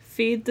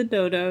feed the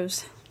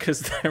dodos.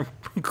 Because their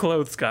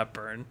clothes got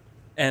burned.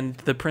 And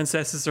the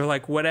princesses are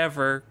like,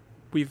 whatever,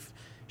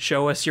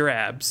 show us your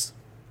abs.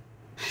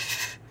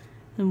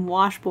 And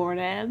washboard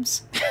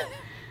abs.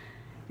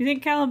 You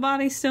think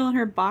Calabotti's still in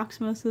her box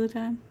most of the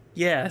time?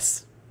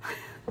 Yes.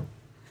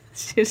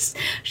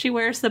 She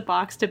wears the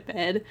box to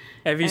bed.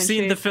 Have you and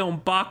seen the film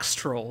Box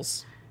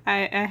Trolls?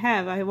 I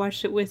have. I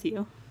watched it with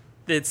you.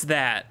 It's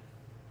that.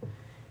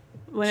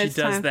 When She it's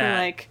does time that.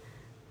 for like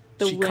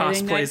the She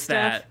wedding night cosplays stuff,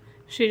 that.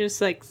 she just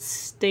like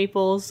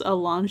staples a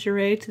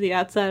lingerie to the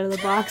outside of the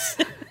box.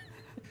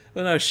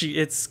 Well, no,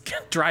 it's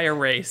dry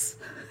erase.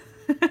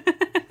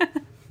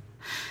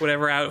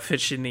 Whatever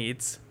outfit she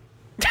needs.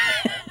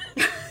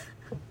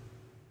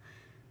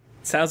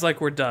 Sounds like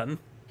we're done.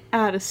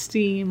 Out of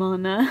steam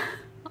on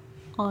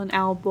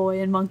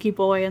Owlboy and Monkey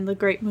Boy and the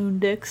Great Moon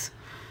Dicks.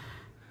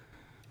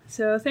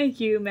 So thank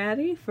you,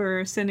 Maddie,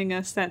 for sending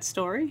us that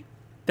story.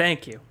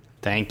 Thank you.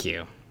 Thank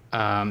you.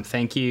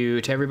 Thank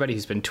you to everybody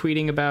who's been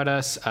tweeting about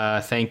us.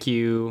 Thank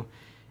you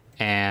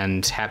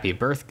and happy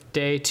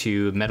birthday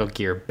to Metal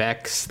Gear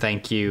Bex.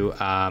 Thank you,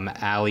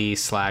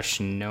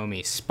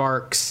 Ali/Nomi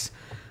Sparks.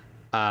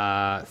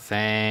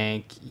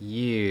 Thank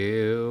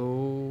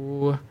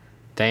you.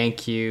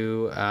 Thank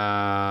you.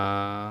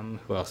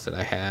 Who else did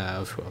I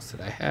have?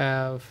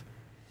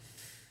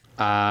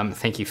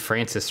 Thank you,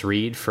 Francis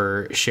Reed,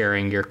 for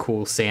sharing your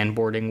cool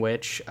sandboarding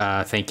witch.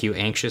 Thank you,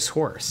 Anxious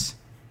Horse.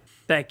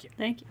 Thank you.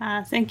 Thank you.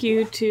 Thank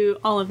you to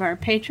all of our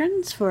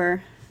patrons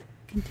for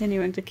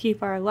continuing to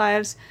keep our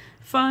lives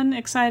fun,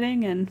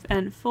 exciting,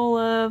 and full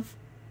of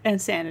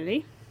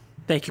insanity.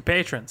 Thank you,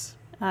 patrons.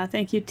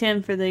 Thank you,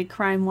 Tim, for the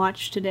crime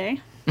watch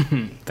today.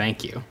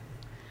 Thank you.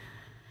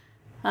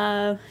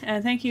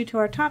 And thank you to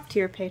our top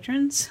tier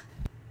patrons.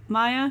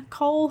 Maya,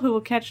 Cole, who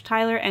will catch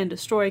Tyler and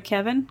destroy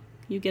Kevin.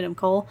 You get him,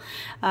 Cole.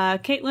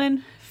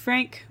 Caitlin,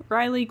 Frank,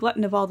 Riley,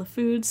 glutton of all the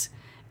foods.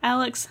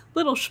 Alex,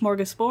 little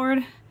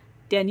smorgasbord.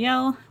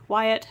 Danielle,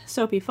 Wyatt,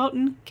 Soapy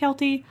Fountain,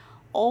 Kelty.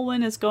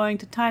 Olwen is going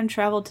to time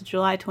travel to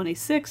July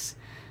 26th.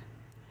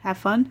 Have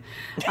fun.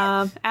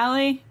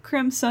 Allie,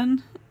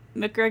 Crimson,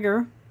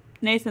 McGregor,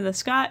 Nathan the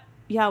Scott,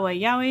 Yahweh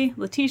Yowie,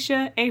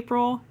 Letitia,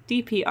 April,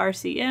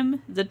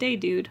 DPRCM, The Day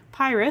Dude,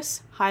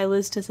 Pyrus, High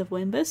Listus of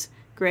Wimbus,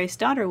 Grace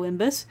Daughter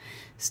Wimbus,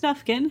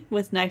 Snufkin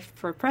with Knife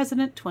for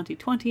President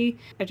 2020,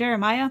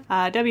 Jeremiah,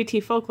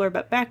 WT Folklore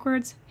but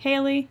backwards,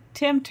 Haley,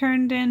 Tim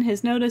turned in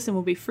his notice and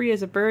will be free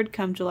as a bird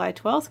come July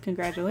 12th.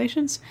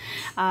 Congratulations.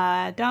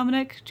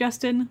 Dominic,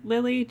 Justin,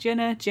 Lily,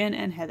 Jenna, Jen,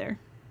 and Heather.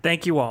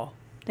 Thank you all.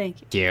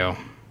 Thank you. You.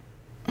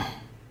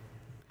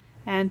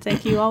 And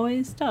thank you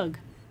always, Doug.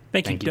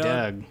 Thank you,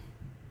 Doug.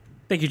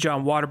 Thank you,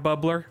 John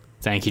Waterbubbler.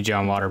 Thank you,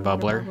 John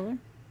Waterbubbler.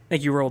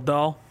 Thank you, Roald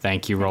Dahl.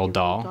 Thank you, Roald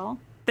Dahl.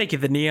 Thank you,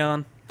 the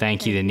Neon.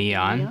 Thank you, the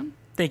Neon.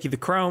 Thank you, the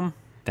Chrome.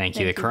 Thank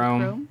you, the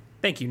Chrome.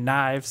 Thank you,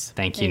 Knives.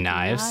 Thank you,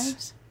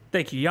 Knives.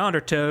 Thank you,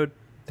 Yonder Toad.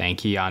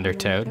 Thank you, Yonder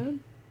Toad.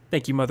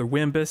 Thank you, Mother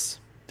Wimbus.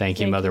 Thank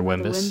you, Mother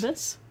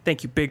Wimbus.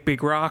 Thank you, Big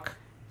Big Rock.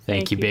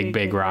 Thank you,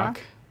 Big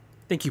Rock.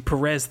 Thank you,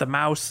 Perez the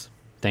Mouse.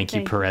 Thank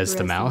you, Perez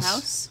the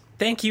Mouse.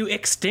 Thank you,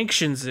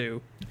 Extinction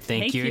Zoo.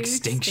 Thank you,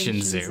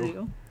 Extinction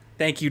Zoo.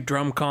 Thank you,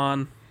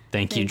 DrumCon.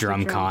 Thank you,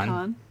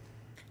 DrumCon.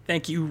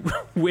 Thank you,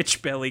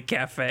 Witch Belly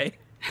Cafe.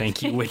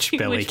 Thank you, Witch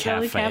Belly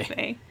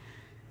Cafe.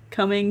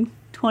 Coming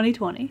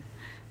 2020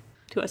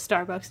 to a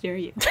Starbucks near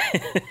you.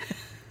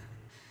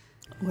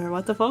 We're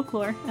What the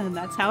Folklore, and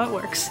that's how it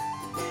works.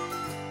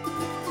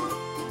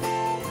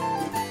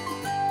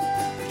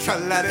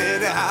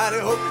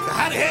 Tra-la-di-di-hi-di-ho,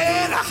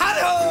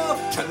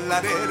 hi-di-hi-di-hi-di-ho,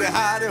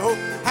 tra-la-di-di-hi-di-ho,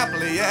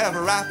 happily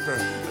ever after.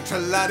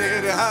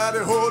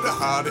 Tra-la-di-di-hi-di-ho,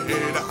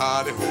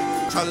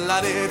 hi-di-hi-di-hi-di-ho,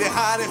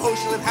 tra-la-di-di-hi-di-ho,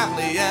 she lived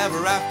happily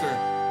ever after.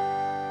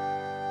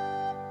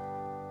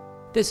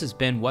 This has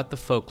been What the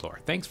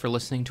Folklore. Thanks for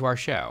listening to our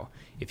show.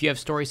 If you have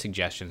story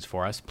suggestions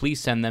for us, please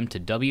send them to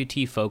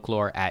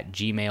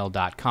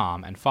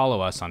wtfolklore@gmail.com and follow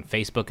us on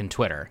Facebook and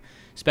Twitter.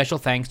 Special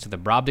thanks to the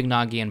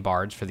Brobdingnagian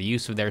Bards for the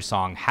use of their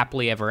song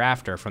Happily Ever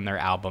After from their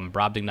album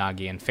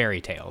Brobdingnagian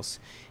Fairy Tales.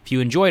 If you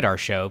enjoyed our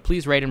show,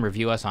 please rate and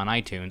review us on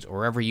iTunes or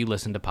wherever you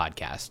listen to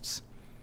podcasts.